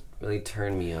doesn't really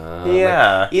turn me on.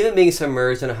 Yeah. Like, even being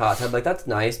submerged in a hot tub, like, that's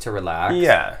nice to relax.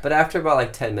 Yeah. But after about,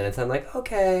 like, 10 minutes, I'm like,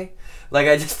 okay. Like,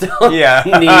 I just don't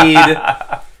need...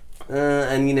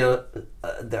 and,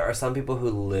 there are some people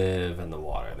who live in the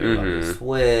water. They love to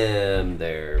swim.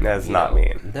 That's not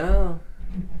me. No.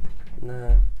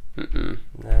 Mm-mm.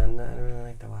 No, I don't really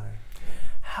like the water.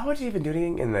 How would you even do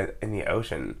anything in the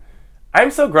ocean? I'm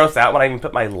so grossed out when I even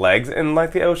put my legs in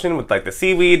like the ocean with like the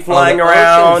seaweed flying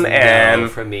around and no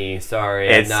for me. Sorry,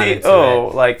 it's I'm not into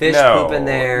it. Like fish no. poop in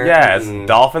there. Yes,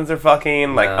 dolphins are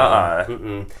fucking like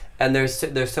And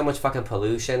there's so much fucking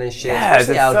pollution and shit, yeah,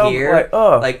 especially out so here.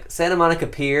 Like Santa Monica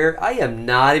Pier, I am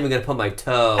not even gonna put my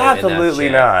toe. Absolutely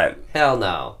in that not. Hell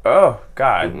no. Oh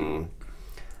God. Mm-mm.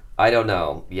 I don't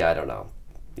know. Yeah, I don't know.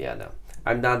 Yeah, no.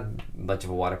 I'm not much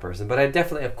of a water person, but I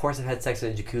definitely, of course, I've had sex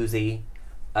in a jacuzzi.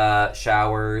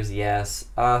 Showers, yes.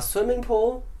 Swimming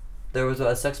pool. There was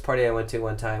a sex party I went to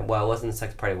one time. Well, it wasn't a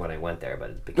sex party when I went there, but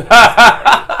it became a sex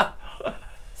party.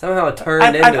 Somehow it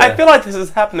turned into I feel like this has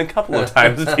happened a couple of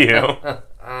times to you.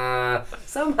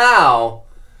 Somehow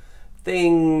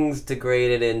things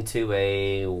degraded into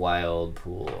a wild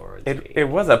pool orgy. It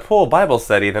was a pool Bible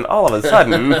study, then all of a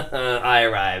sudden... I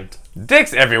arrived.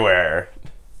 Dicks everywhere!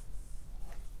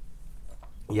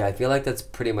 Yeah, I feel like that's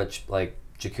pretty much like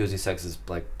jacuzzi sex is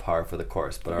like par for the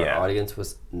course, but our audience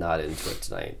was not into it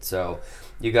tonight. So,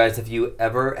 you guys, if you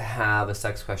ever have a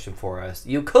sex question for us,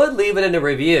 you could leave it in a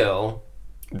review.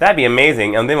 That'd be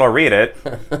amazing, and then we'll read it.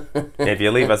 If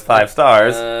you leave us 5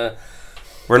 stars.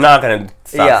 We're not going to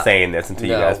stop saying this until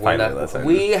you guys finally listen.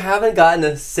 We haven't gotten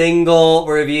a single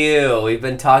review. We've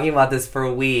been talking about this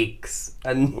for weeks.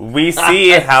 And we see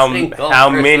how many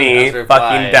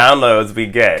fucking downloads we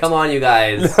get. Come on, you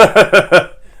guys.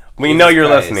 We know you're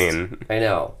listening. I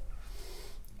know.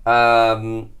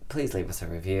 Please leave us a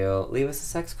review. Leave us a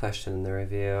sex question in the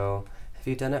review. Have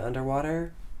you done it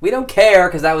underwater? We don't care,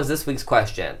 because that was this week's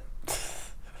question.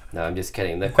 No, I'm just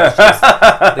kidding. The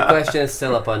question is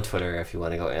still up on Twitter if you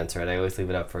want to go answer it. I always leave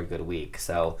it up for a good week.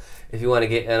 So if you want to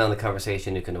get in on the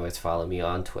conversation, you can always follow me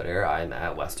on Twitter. I'm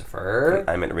at Westifer.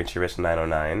 I'm at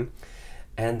RichieRich909.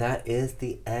 And that is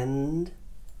the end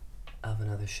of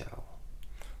another show.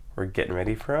 We're getting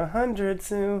ready for 100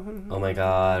 soon. Oh my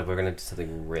God, we're gonna do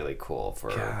something really cool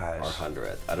for our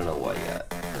 100th. I don't know what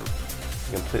yet.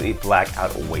 Completely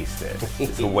blackout wasted.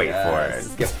 Just wait for it.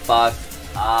 Get fucked.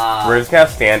 We're just gonna have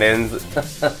stand-ins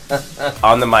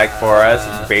on the mic for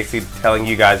us, basically telling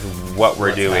you guys what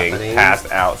we're doing, happening?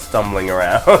 Passed out, stumbling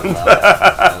around.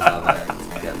 I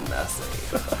love it. Get messy.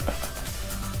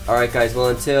 Alright guys, well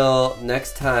until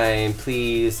next time,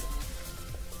 please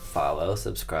follow,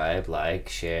 subscribe, like,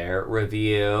 share,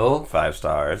 review. 5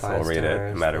 stars. We'll read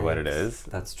it no matter what it is.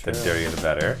 That's true. The dirtier the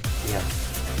better. Yeah.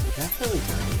 Definitely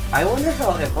dirty. I wonder if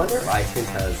iTunes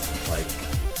has like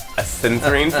a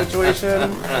censoring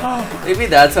situation. Maybe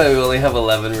that's why we only have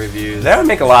 11 reviews. That would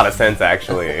make a lot of sense,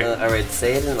 actually. Alright,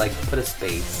 say it and like put a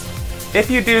space. If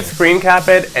you do, screen cap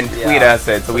it and tweet us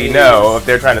it so we know if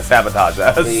they're trying to sabotage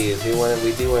us. Please, we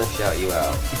do want to shout you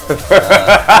out.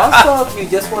 Also, if you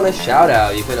just want a shout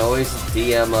out, you can always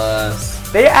DM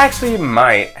us. They actually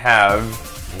might have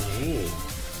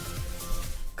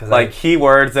like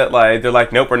keywords that like they're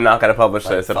like, nope, we're not gonna publish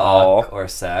this at all. Or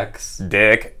sex,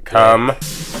 dick, cum,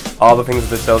 all the things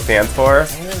that the show stands for.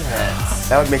 Damn it.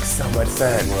 That would make so much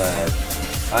sense.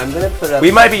 I'm gonna put up.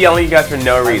 We might be yelling at you guys for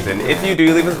no reason. If you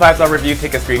do leave us a 5-star review,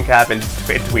 take a screen cap and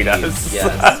tweet us. Yes,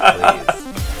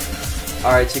 please.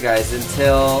 All right, you guys.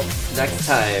 Until next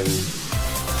time.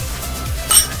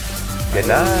 Good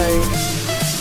night.